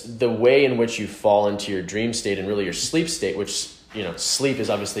the way in which you fall into your dream state and really your sleep state, which, you know, sleep is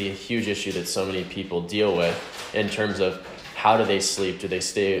obviously a huge issue that so many people deal with in terms of how do they sleep? Do they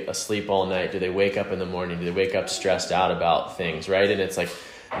stay asleep all night? Do they wake up in the morning? Do they wake up stressed out about things, right? And it's like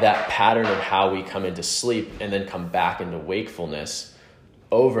that pattern of how we come into sleep and then come back into wakefulness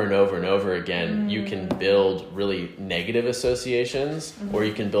over and over and over again. You can build really negative associations, or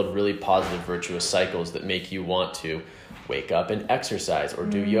you can build really positive, virtuous cycles that make you want to wake up and exercise or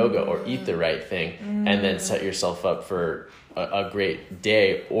do yoga or eat the right thing, and then set yourself up for a great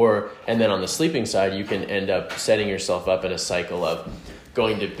day. And then on the sleeping side, you can end up setting yourself up in a cycle of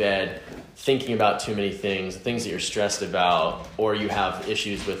going to bed, thinking about too many things that you're stressed about, or you have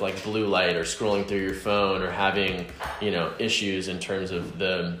issues with like blue light or scrolling through your phone, or having, you know, issues in terms of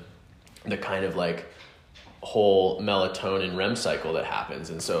the kind of like whole melatonin REM cycle that happens.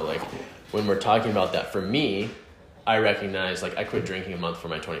 And so like when we're talking about that, for me, I recognize, like, I quit drinking a month for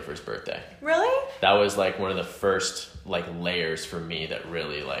my 21st birthday. Really? That was like one of the first like layers for me that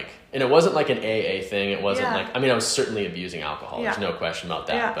really like, and it wasn't like an AA thing. It wasn't like, I mean, I was certainly abusing alcohol. There's no question about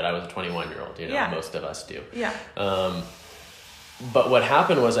that, but I was a 21-year-old, you know, most of us do. Yeah. But what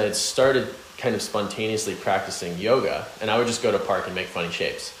happened was I had started kind of spontaneously practicing yoga, and I would just go to a park and make funny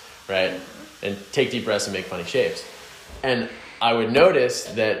shapes, right? And take deep breaths and make funny shapes. And I would notice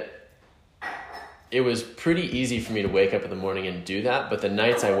that it was pretty easy for me to wake up in the morning and do that, but the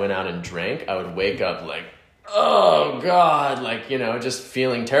nights I went out and drank, I would wake up like, oh God, like, you know, just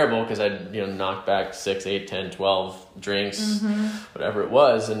feeling terrible because I'd, you know, knocked back 6, 8, 10, 12 drinks, whatever it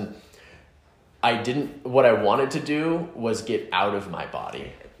was. And what I wanted to do was get out of my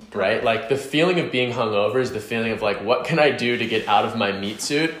body, right? Like the feeling of being hungover is the feeling of like, what can I do to get out of my meat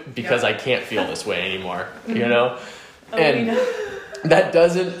suit? Because I can't feel this way anymore, you know? That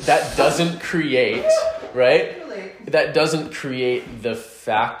doesn't create, right? That doesn't create the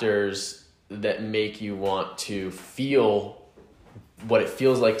factors that make you want to feel what it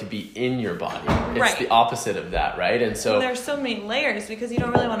feels like to be in your body. It's the opposite of that, right? And so there's so many layers because you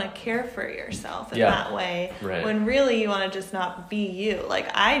don't really want to care for yourself in that way. Right. When really you want to just not be you. Like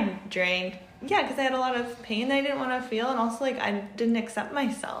I drank, because I had a lot of pain that I didn't want to feel, and also like I didn't accept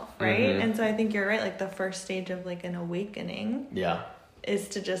myself, right? And so I think you're right. Like the first stage of like an awakening, is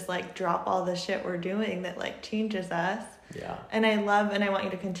to just like drop all the shit we're doing that like changes us. Yeah. And I love, and I want you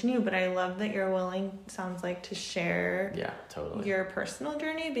to continue, but I love that you're willing, sounds like, to share your personal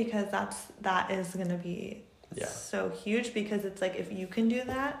journey, because that is going to be so huge, because it's like, if you can do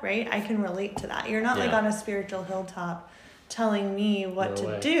that, right? I can relate to that. You're not like on a spiritual hilltop telling me what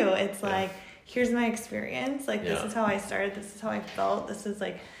to do. It's like, here's my experience. Like, this is how I started. This is how I felt. This is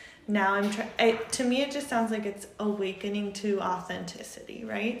like, now I'm trying. To me, it just sounds like it's awakening to authenticity,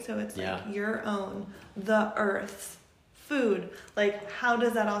 right? So it's like your own, the earth's, food. Like, how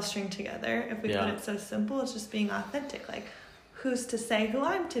does that all string together? If we put it so simple, it's just being authentic. Like, who's to say who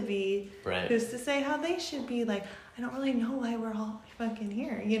I'm to be? Right. Who's to say how they should be? Like, I don't really know why we're all fucking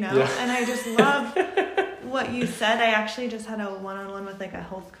here, you know? Yeah. And I just love what you said. I actually just had a one-on-one with like a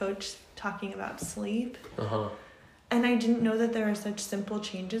health coach talking about sleep. And I didn't know that there are such simple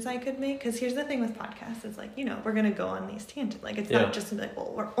changes I could make. Because here's the thing with podcasts. It's like, you know, we're going to go on these tangents. Like, it's not just like,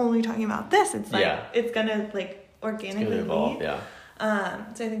 well, we're only talking about this. It's like, it's going to like organically evolve, so I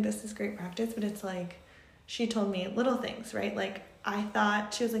think this is great practice. But it's like, she told me little things, right? Like, I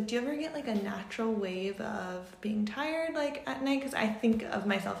thought, she was like, do you ever get like a natural wave of being tired like at night? Because I think of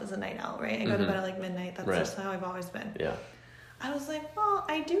myself as a night owl, right? I go to bed at like midnight. That's just how I've always been. I was like, well,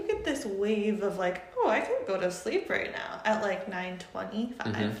 I do get this wave of like, oh, I can go to sleep right now at like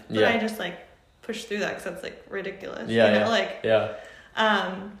 9:25. But I just like push through that because that's like ridiculous. Then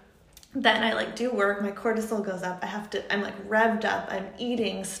I like do work, my cortisol goes up, I'm like revved up, I'm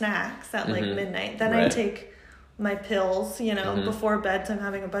eating snacks at like midnight. Then I take my pills, before bed, so I'm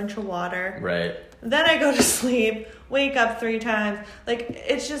having a bunch of water. Right. Then I go to sleep, wake up 3 times. Like,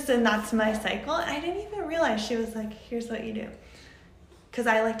 it's just, and that's my cycle. And I didn't even realize. She was like, here's what you do. Because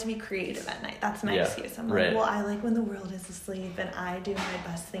I like to be creative at night. That's my excuse. I'm like, well, I like when the world is asleep and I do my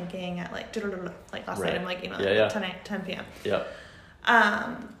best thinking at like last night I'm like, 10 p.m. Yeah.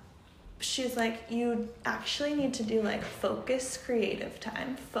 She's like, you actually need to do like focused creative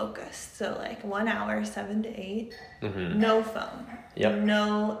time. Focused. So like 1 hour, 7 to 8. No phone.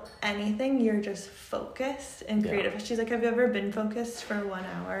 No anything. You're just focused and creative. She's like, have you ever been focused for 1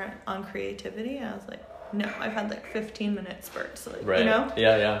 hour on creativity? And I was like, no, I've had like 15-minute spurts. Like,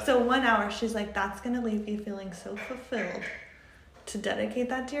 So 1 hour, she's like, that's going to leave you feeling so fulfilled to dedicate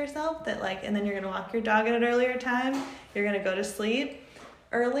that to yourself that like, and then you're going to walk your dog at an earlier time. You're going to go to sleep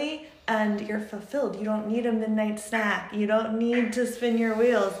early and you're fulfilled. You don't need a midnight snack. You don't need to spin your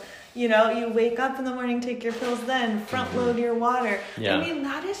wheels. You wake up in the morning, take your pills, then front load your water. I mean,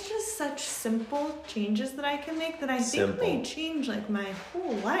 that is just such simple changes that I can make that I think may change like my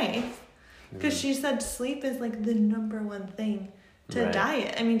whole life. Because she said sleep is like the number one thing to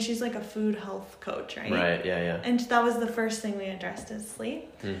diet. I mean, she's like a food health coach, right? Right, yeah. And that was the first thing we addressed is sleep.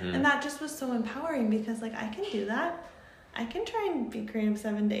 And that just was so empowering because like I can do that. I can try and be creative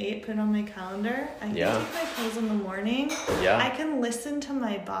 7 to 8, put it on my calendar. I can take my pills in the morning. I can listen to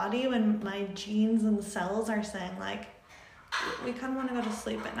my body when my genes and cells are saying like, we kind of want to go to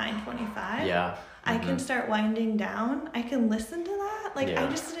sleep at 9:25. Yeah. I can start winding down. I can listen to that. Like, I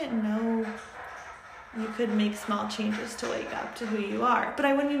just didn't know you could make small changes to wake up to who you are. But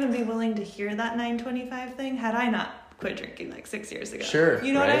I wouldn't even be willing to hear that 9:25 thing had I not quit drinking like 6 years ago. Sure.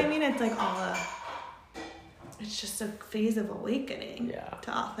 You know what I mean? It's like it's just a phase of awakening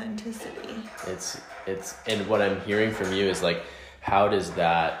to authenticity. It's and what I'm hearing from you is like, how does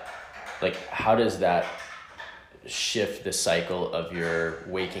that shift the cycle of your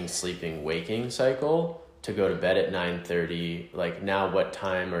waking, sleeping, waking cycle to go to bed at 9:30? Like, now what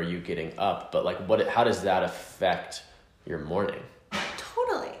time are you getting up? But like, how does that affect your morning?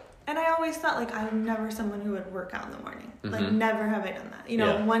 Totally. And I always thought like I'm never someone who would work out in the morning. Like, never have I done that.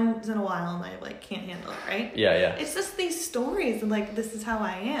 Once in a while and I like can't handle it, right? Yeah. It's just these stories of like, this is how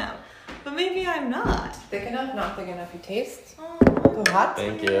I am. But maybe I'm not. Thick enough, not thick enough. You taste? Oh, hot?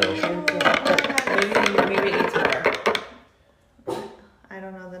 Thank you. Maybe it needs more. I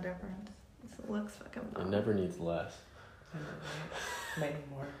don't know the difference. It looks fucking It never needs less. Might need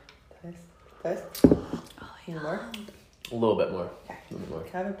more. Taste? Oh, yeah. Need more? A little bit more. Okay. A little bit more.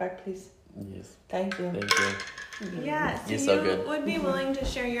 Can I have it back, please? Yes. Thank you. Thank you. Yeah, so You're you so good. would be willing to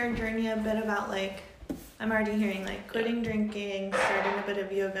share your journey a bit about like, I'm already hearing like quitting drinking, starting a bit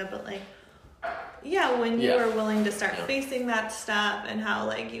of yoga, but like, when you were willing to start facing that stuff and how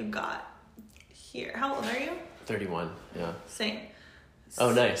like you got here. How old are you? 31, yeah. Same.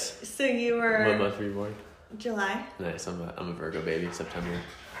 Oh, nice. So you were... What month were you born? July. Nice, I'm a Virgo baby, September.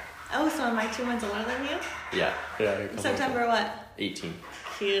 Oh, so am I 2 months older than you? Yeah. September what? 18.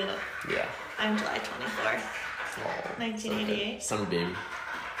 Cute. Yeah. I'm July 24th. Oh, 1988. Summer baby.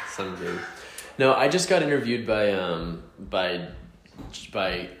 No, I just got interviewed by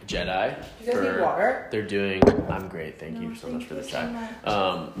Jedi. You guys need water? They're doing... I'm great, thank you so much for the chat.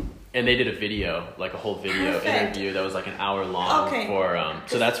 And they did a video, like a whole video interview that was like an hour long for...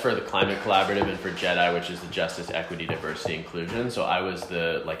 so that's for the Climate Collaborative and for Jedi, which is the Justice, Equity, Diversity, Inclusion. So I was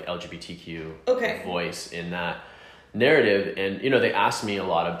the like LGBTQ voice in that narrative. And, they asked me a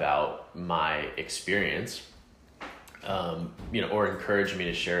lot about my experience. Or encouraged me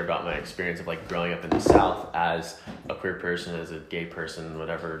to share about my experience of like growing up in the South as a queer person, as a gay person,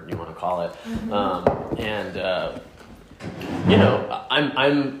 whatever you want to call it.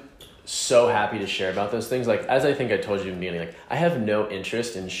 I'm so happy to share about those things. Like, as I think I told you in the beginning, like, I have no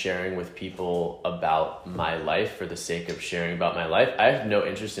interest in sharing with people about my life for the sake of sharing about my life. I have no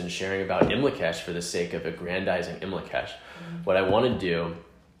interest in sharing about Imlakesh for the sake of aggrandizing Imlakesh. What I want to do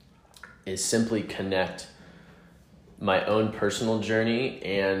is simply connect my own personal journey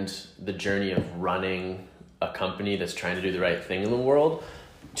and the journey of running a company that's trying to do the right thing in the world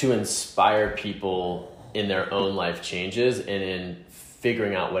to inspire people in their own life changes and in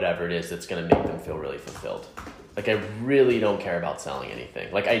figuring out whatever it is that's going to make them feel really fulfilled. Like, I really don't care about selling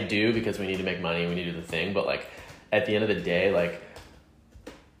anything. Like, I do because we need to make money and we need to do the thing, but like, at the end of the day, like,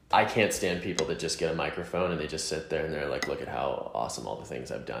 I can't stand people that just get a microphone and they just sit there and they're like, look at how awesome all the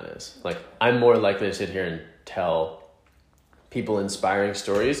things I've done is. Like, I'm more likely to sit here and tell people inspiring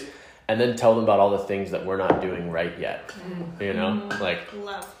stories and then tell them about all the things that we're not doing right yet. You know? Like,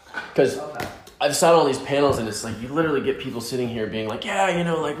 because I've sat on these panels and it's like, you literally get people sitting here being like, yeah, you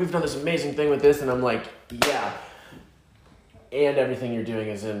know, like, we've done this amazing thing with this. And I'm like, yeah. And everything you're doing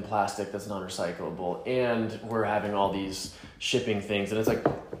is in plastic that's non-recyclable. And we're having all these shipping things. And it's like,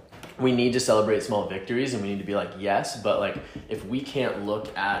 we need to celebrate small victories and we need to be like, yes. But like, if we can't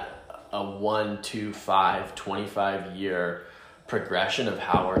look at a 1, 2, 5, 25 year progression of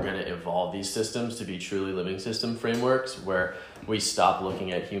how we're going to evolve these systems to be truly living system frameworks where we stop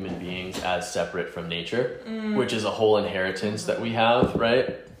looking at human beings as separate from nature, which is a whole inheritance that we have,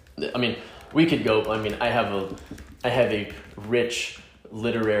 right? I mean, we could go, I mean, I have a rich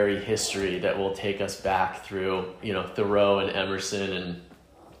literary history that will take us back through, you know, Thoreau and Emerson and,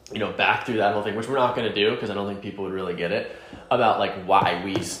 you know, back through that whole thing, which we're not going to do because I don't think people would really get it, about like why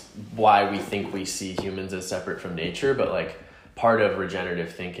we think we see humans as separate from nature. But like, part of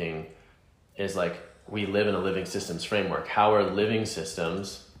regenerative thinking is like, we live in a living systems framework. How are living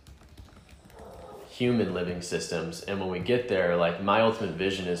systems human living systems? And when we get there, like, my ultimate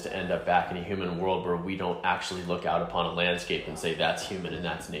vision is to end up back in a human world where we don't actually look out upon a landscape and say that's human and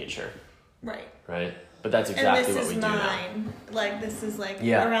that's nature. Right? But that's exactly what we do now. And this is mine. Like, this is like,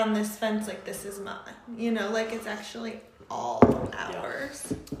 around this fence, like, this is mine. You know, like, it's actually all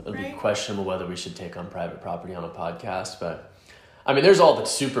ours. It'll be questionable whether we should take on private property on a podcast, but I mean, there's all the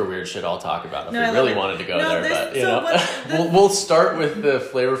super weird shit I'll talk about if we really wanted to go there, but you know, we'll start with the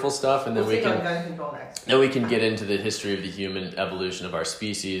flavorful stuff, and then we can get into the history of the human evolution of our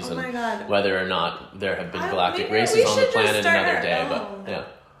species and whether or not there have been galactic races on the planet another day. But yeah,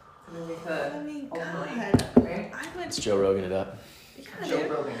 it's Joe Rogan it up. Joe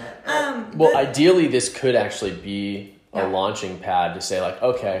Rogan it. Well, ideally, this could actually be a launching pad to say, like,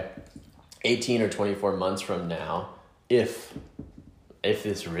 okay, 18 or 24 months from now, if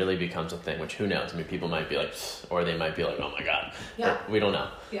this really becomes a thing, which who knows? I mean, people might be like, or they might be like, oh my God. Yeah. We don't know.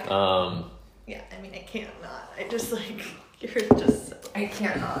 Yeah. I mean, I can't not. I just like, you're just. I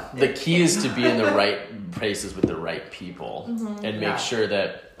can't not. The key is to be in the right places with the right people and make sure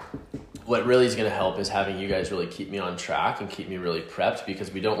that what really is going to help is having you guys really keep me on track and keep me really prepped,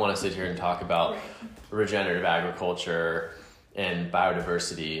 because we don't want to sit here and talk about regenerative agriculture and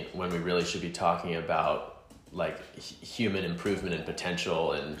biodiversity when we really should be talking about like human improvement and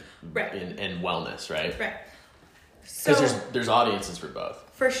potential and and wellness, right? Right. Because there's audiences for both.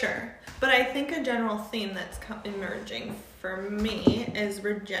 For sure. But I think a general theme that's emerging for me is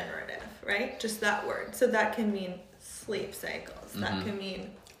regenerative, right? Just that word. So that can mean sleep cycles. That can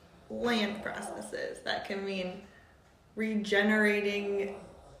mean land processes. That can mean regenerating,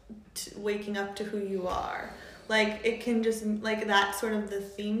 waking up to who you are. Like, it can just, like, that's sort of the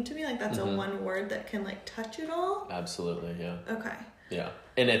theme to me. Like, that's a one word that can, like, touch it all. Absolutely, yeah. Okay. Yeah.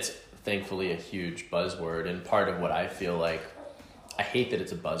 And it's thankfully a huge buzzword. And part of what I feel like, I hate that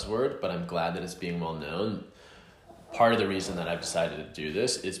it's a buzzword, but I'm glad that it's being well known. Part of the reason that I've decided to do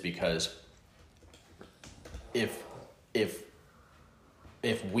this is because if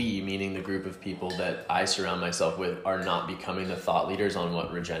we, meaning the group of people that I surround myself with, are not becoming the thought leaders on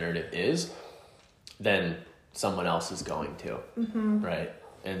what regenerative is, then someone else is going to, right?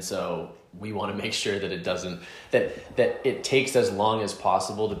 And so we want to make sure that it doesn't, that it takes as long as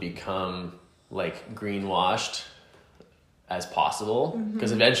possible to become like greenwashed as possible,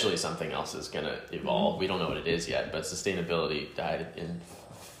 because eventually something else is going to evolve. We don't know what it is yet, but sustainability died in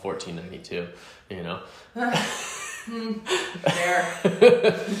 1492, you know? Fair.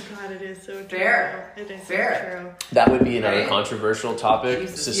 God, it is so true. Fair. It is Fair. so true. That would be another controversial topic.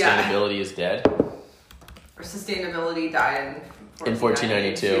 Sustainability is dead. Or sustainability died in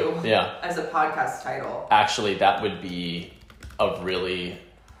 1492. Yeah. As a podcast title. Actually, that would be a really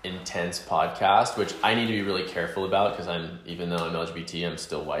intense podcast, which I need to be really careful about, because even though I'm LGBT, I'm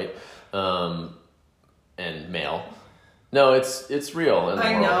still white, and male. No, it's real. In the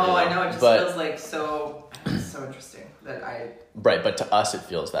world, I know. It just feels like so interesting that Right, but to us it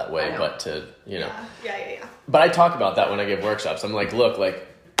feels that way, but to, you know. Yeah. But I talk about that when I give workshops. I'm like, look, like,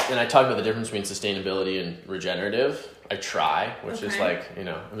 and I talk about the difference between sustainability and regenerative. I try, which is like, you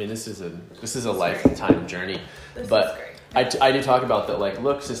know, I mean, this is a lifetime journey. But I do talk about that, like,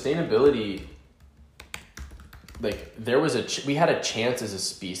 look, sustainability, like, we had a chance as a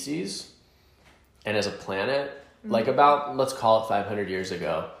species and as a planet, like about, let's call it 500 years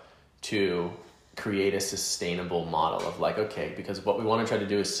ago, to create a sustainable model of like, okay, because what we want to try to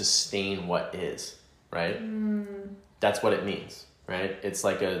do is sustain what is, right? That's what it means, right? It's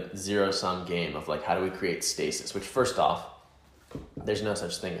like a zero-sum game of like, how do we create stasis? Which, first off, there's no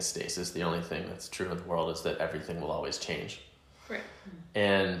such thing as stasis. The only thing that's true in the world is that everything will always change. Right.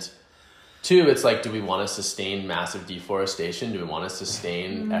 And two, it's like, do we want to sustain massive deforestation? Do we want to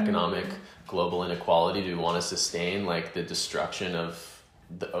sustain economic global inequality? Do we want to sustain like the destruction of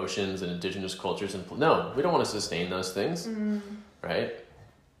the oceans and indigenous cultures? And no, we don't want to sustain those things, right?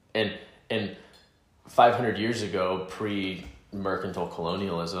 And 500 years ago, pre-mercantile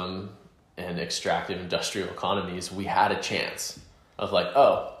colonialism and extractive industrial economies, we had a chance of like,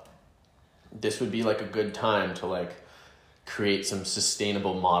 oh, this would be like a good time to like create some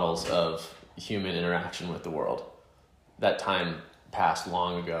sustainable models of human interaction with the world. That time passed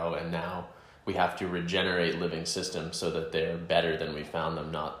long ago, and now we have to regenerate living systems so that they're better than we found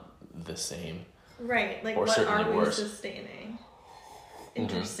them, not the same. Right, like or what certainly are we worse. Sustaining?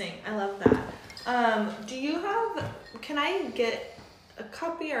 Interesting. I love that. Do you have, can I get a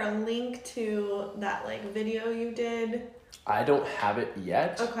copy or a link to that like video you did? I don't have it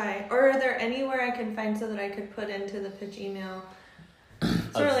yet. Okay. Or are there anywhere I can find so that I could put into the pitch email?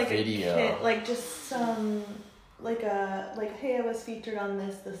 Sort of like video. a kit, like just some, like hey, I was featured on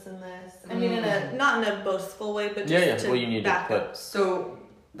this, and this. I mean, not in a boastful way, but just to well, you need back to put. up. So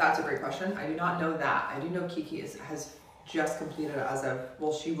that's a great question. I do not know that. I do know Kiki has just completed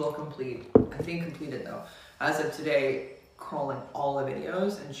she will complete, I think completed though, as of today, crawling all the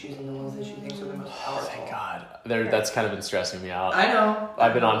videos and choosing the ones that she thinks are the most powerful. Oh, thank God. That's kind of been stressing me out. I know.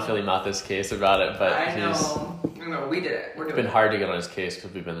 I've been on Philly Matha's case about it, but I know. We did it. We're doing it. It's been hard to get on his case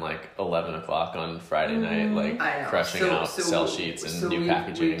because we've been like 11 o'clock on Friday night, like crushing out cell sheets and new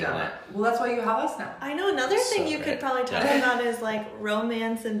packaging. We've done it. Well, that's why you have us now. I know. Another thing you could probably talk about is like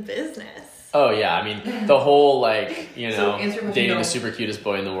romance and business. Oh yeah, I mean the whole like dating the super cutest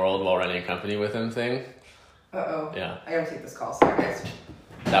boy in the world while running a company with him thing. Yeah. I gotta take this call. Sorry, guys.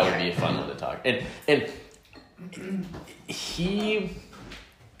 That would be a fun one to talk. And he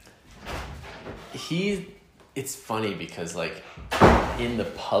it's funny because like in the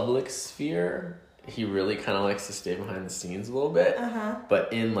public sphere, he really kind of likes to stay behind the scenes a little bit.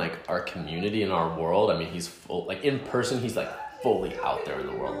 But in like our community, in our world, I mean, he's full, like in person, he's like fully out there in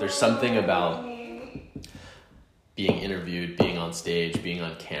the world. There's something about being interviewed, being on stage, being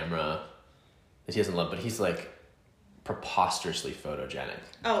on camera that he doesn't love, but he's like preposterously photogenic.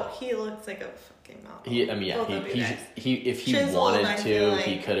 Oh, he looks like a fucking model. If he Chiseled, wanted to, like,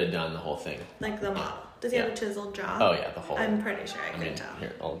 he could have done the whole thing. Like the model. Does he have a chiseled jaw? Oh yeah, the whole. I'm pretty sure I can tell.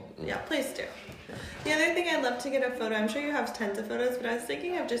 Here, yeah, please do. The other thing I'd love to get a photo. I'm sure you have tons of photos, but I was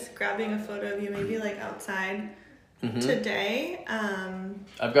thinking of just grabbing a photo of you, maybe like outside today.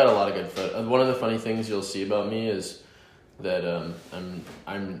 I've got a lot of good photos. One of the funny things you'll see about me is that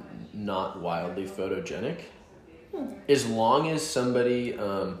I'm not wildly photogenic. As long as somebody,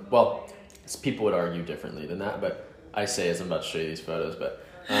 people would argue differently than that, but I say as I'm about to show you these photos, but.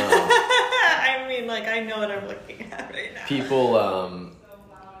 I mean, like, I know what I'm looking at right now. People,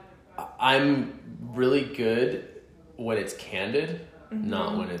 I'm really good when it's candid,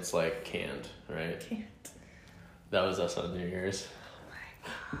 not when it's like canned, right? Can't. That was us on New Year's. Oh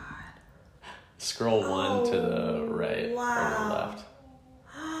my God. Scroll one to the right or the left.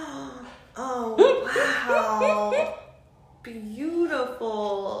 Oh, wow.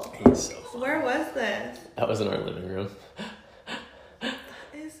 Beautiful. He's so fun. Where was this? That was in our living room. That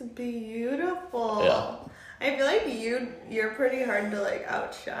is beautiful. Yeah. I feel like you're pretty hard to like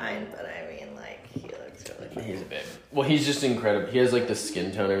outshine, but I mean like he looks really good. He's a babe. Well, he's just incredible. He has like the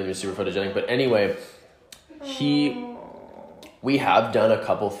skin tone, everything is super photogenic. But anyway, we have done a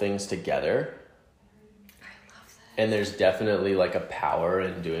couple things together. And there's definitely like a power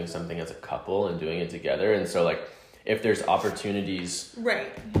in doing something as a couple and doing it together. And so like if there's opportunities,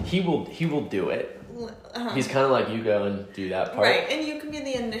 right, he will do it. He's kind of like, you go and do that part. Right, and you can be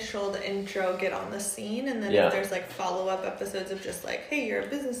the intro, get on the scene, and then if there's like follow-up episodes of just like, hey, you're a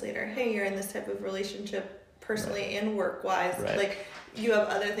business leader, hey, you're in this type of relationship personally and work-wise, like you have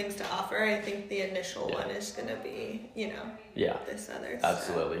other things to offer. I think the initial one is going to be, this other stuff.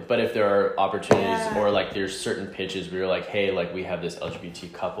 Absolutely. But if there are opportunities or like there's certain pitches where you're like, hey, like we have this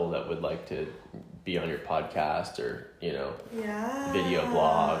LGBT couple that would like to be on your podcast or, video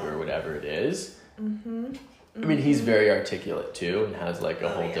blog or whatever it is. I mean, he's very articulate too and has like a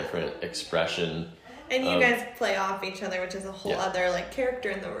whole different expression. And you guys play off each other, which is a whole other like character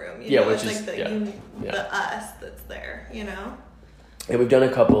in the room. Which it's is like the us that's there, Yeah, we've done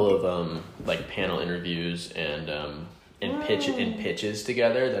a couple of like panel interviews and pitches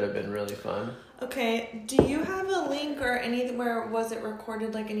together that have been really fun. Okay, do you have a link or anywhere was it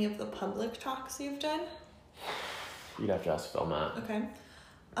recorded, like any of the public talks you've done? You'd have to ask Phil Matt. Okay.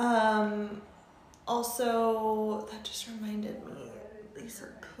 Also, that just reminded me, Lisa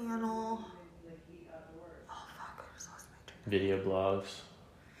panel. Oh fuck, I just lost my train. Video blogs.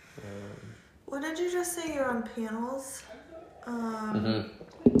 What did you just say? You're on panels?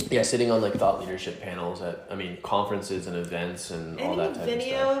 Yeah, sitting on like thought leadership panels at, conferences and events and all that type of stuff. Any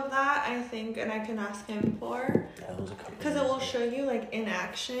video of that, I think, and I can ask him for. Yeah, there was a couple. Because it will show you like in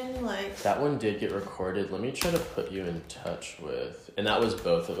action, like. That one did get recorded. Let me try to put you in touch with, and that was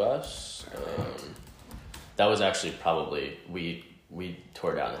both of us. That was actually probably we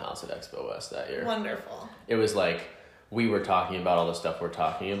tore down the house at Expo West that year. Wonderful. It was like we were talking about all the stuff we're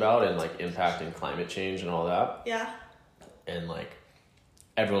talking about and like impact and climate change and all that. Yeah. And like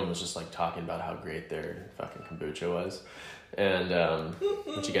everyone was just like talking about how great their fucking kombucha was, and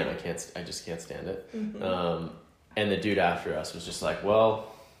which again I just can't stand it. And the dude after us was just like,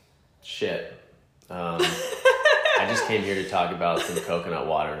 well, shit. I just came here to talk about some coconut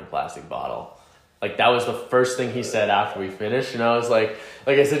water in a plastic bottle. Like that was the first thing he said after we finished, and I was like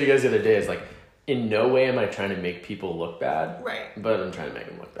I said to you guys the other day, it's like, in no way am I trying to make people look bad, right? But I'm trying to make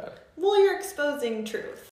them look bad. Well, you're exposing truth.